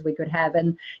partners as we could have.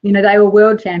 And, you know, they were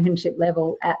world championship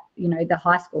level at, you know, the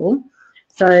high school.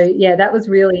 So yeah, that was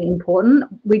really important.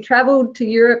 We traveled to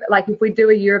Europe. Like if we do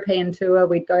a European tour,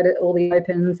 we'd go to all the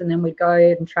Opens, and then we'd go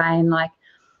and train like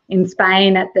in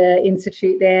Spain at the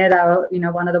institute there. They were, you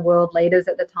know, one of the world leaders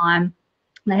at the time.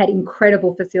 They had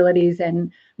incredible facilities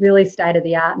and really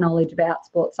state-of-the-art knowledge about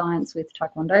sports science with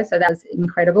Taekwondo. So that was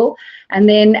incredible. And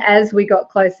then as we got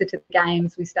closer to the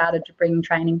games, we started to bring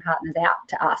training partners out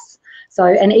to us. So,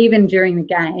 and even during the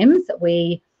games,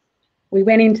 we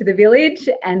went into the village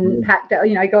and packed,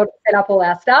 you know, got set up all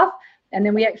our stuff. And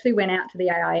then we actually went out to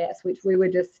the AIS, which we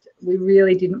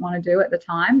really didn't want to do at the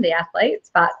time, the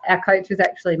athletes, but our coaches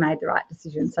actually made the right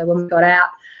decision. So when we got out,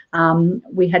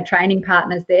 we had training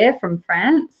partners there from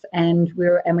France, and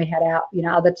we had our, you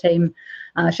know, other team,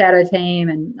 shadow team,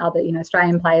 and other, you know,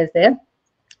 Australian players there.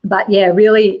 But yeah,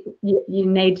 really, you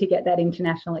need to get that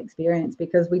international experience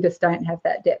because we just don't have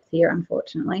that depth here,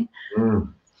 unfortunately.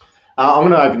 I'm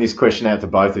going to open this question out to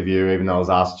both of you, even though it was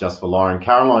asked just for Lauren.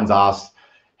 Caroline's asked,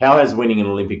 how has winning an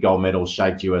Olympic gold medal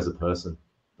shaped you as a person?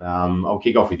 I'll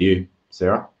kick off with you,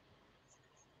 Sarah.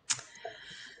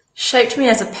 Shaped me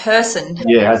as a person.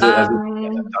 Yeah, has it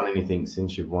done anything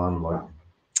since you've won? Like,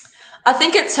 I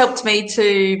think it's helped me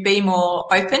to be more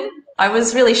open. I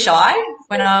was really shy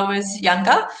when I was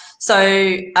younger,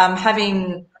 so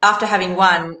after having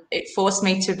won, it forced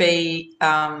me to be,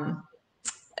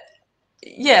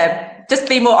 just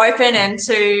be more open and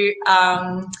to,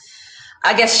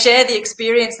 I guess, share the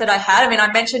experience that I had. I mean,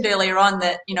 I mentioned earlier on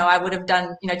that, you know, I would have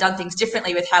done things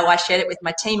differently with how I shared it with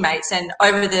my teammates. And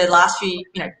over the last few,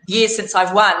 years since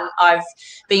I've won, I've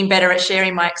been better at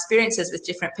sharing my experiences with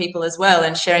different people as well,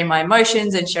 and sharing my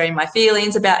emotions and sharing my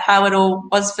feelings about how it all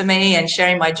was for me and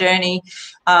sharing my journey.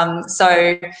 I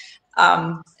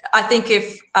think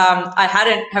if I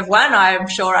hadn't have won, I'm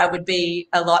sure I would be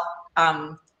a lot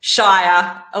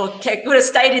shyer, or would have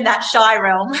stayed in that shy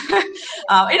realm.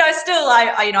 Still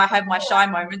I have my shy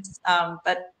moments,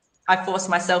 but I force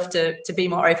myself to be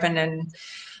more open and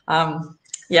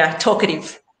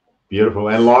talkative. Beautiful.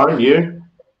 And Lauren, you?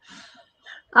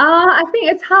 I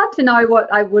think it's hard to know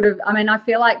what I would have. I mean, I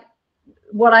feel like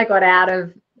what I got out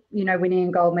of, winning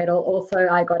a gold medal, also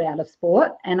I got out of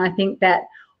sport. And I think that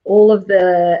all of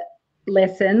the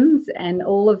lessons and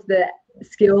all of the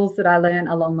skills that I learned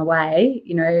along the way,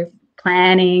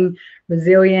 planning,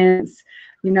 resilience,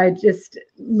 just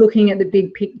looking at the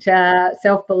big picture,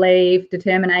 self-belief,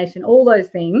 determination, all those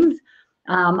things.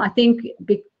 I think,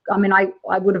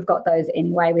 I would have got those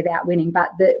anyway without winning,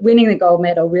 but winning the gold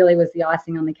medal really was the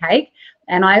icing on the cake.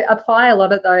 And I apply a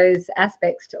lot of those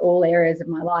aspects to all areas of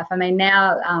my life. I mean,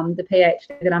 now the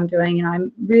PhD that I'm doing,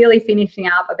 I'm really finishing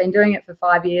up. I've been doing it for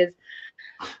 5 years.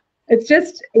 It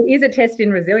is a test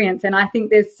in resilience. And I think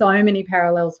there's so many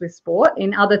parallels with sport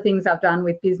in other things I've done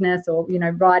with business or,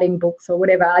 writing books or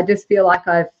whatever. I just feel like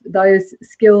those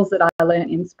skills that I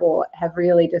learned in sport have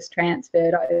really just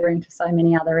transferred over into so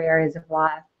many other areas of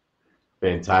life.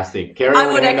 Fantastic. Kerri,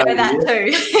 I would echo that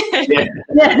too. Yeah.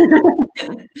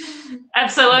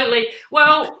 Absolutely.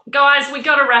 Well, guys, we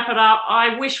got to wrap it up.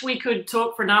 I wish we could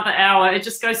talk for another hour. It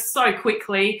just goes so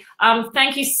quickly.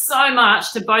 Thank you so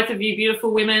much to both of you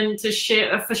beautiful women for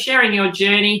sharing your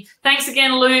journey. Thanks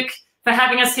again, Luke, for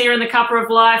having us here in the Cuppa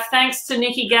of Life. Thanks to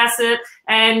Nikki Gassett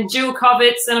and Jill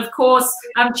Kovitz, and of course,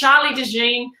 Charlie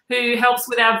DeJean, who helps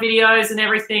with our videos and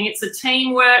everything. It's a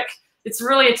teamwork. It's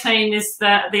really a team,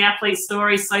 the athlete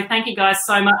story. So thank you guys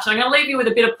so much. I'm going to leave you with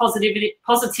a bit of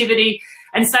positivity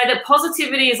and say that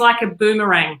positivity is like a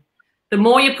boomerang. The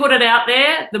more you put it out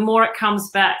there, the more it comes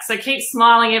back. So keep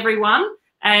smiling, everyone.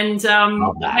 And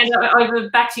hand over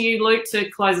back to you, Luke, to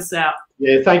close us out.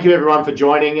 Yeah, thank you, everyone, for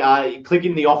joining. Click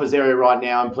in the offers area right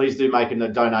now, and please do make a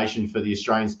donation for the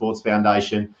Australian Sports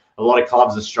Foundation. A lot of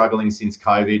clubs are struggling since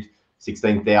COVID,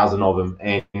 16,000 of them.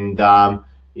 And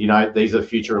these are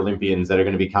future Olympians that are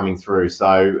going to be coming through.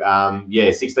 So,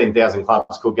 16,000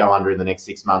 clubs could go under in the next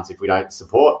 6 months if we don't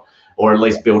support or at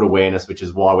least build awareness, which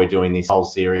is why we're doing this whole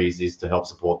series, is to help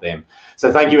support them.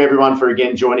 So thank you, everyone, for,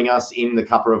 again, joining us in the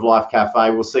Cuppa of Life Cafe.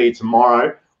 We'll see you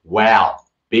tomorrow. Wow,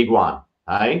 big one,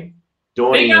 hey?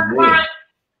 Dawn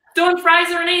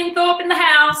Fraser and Ian Thorpe in the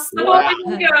house. The boys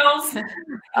and girls.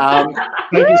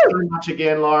 Thank you so much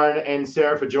again, Lauren and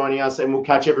Sarah, for joining us, and we'll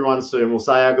catch everyone soon. We'll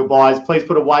say our goodbyes. Please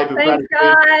put a wave of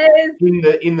gratitude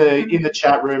in the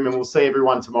chat room, and we'll see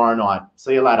everyone tomorrow night.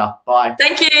 See you later. Bye.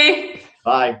 Thank you.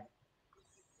 Bye.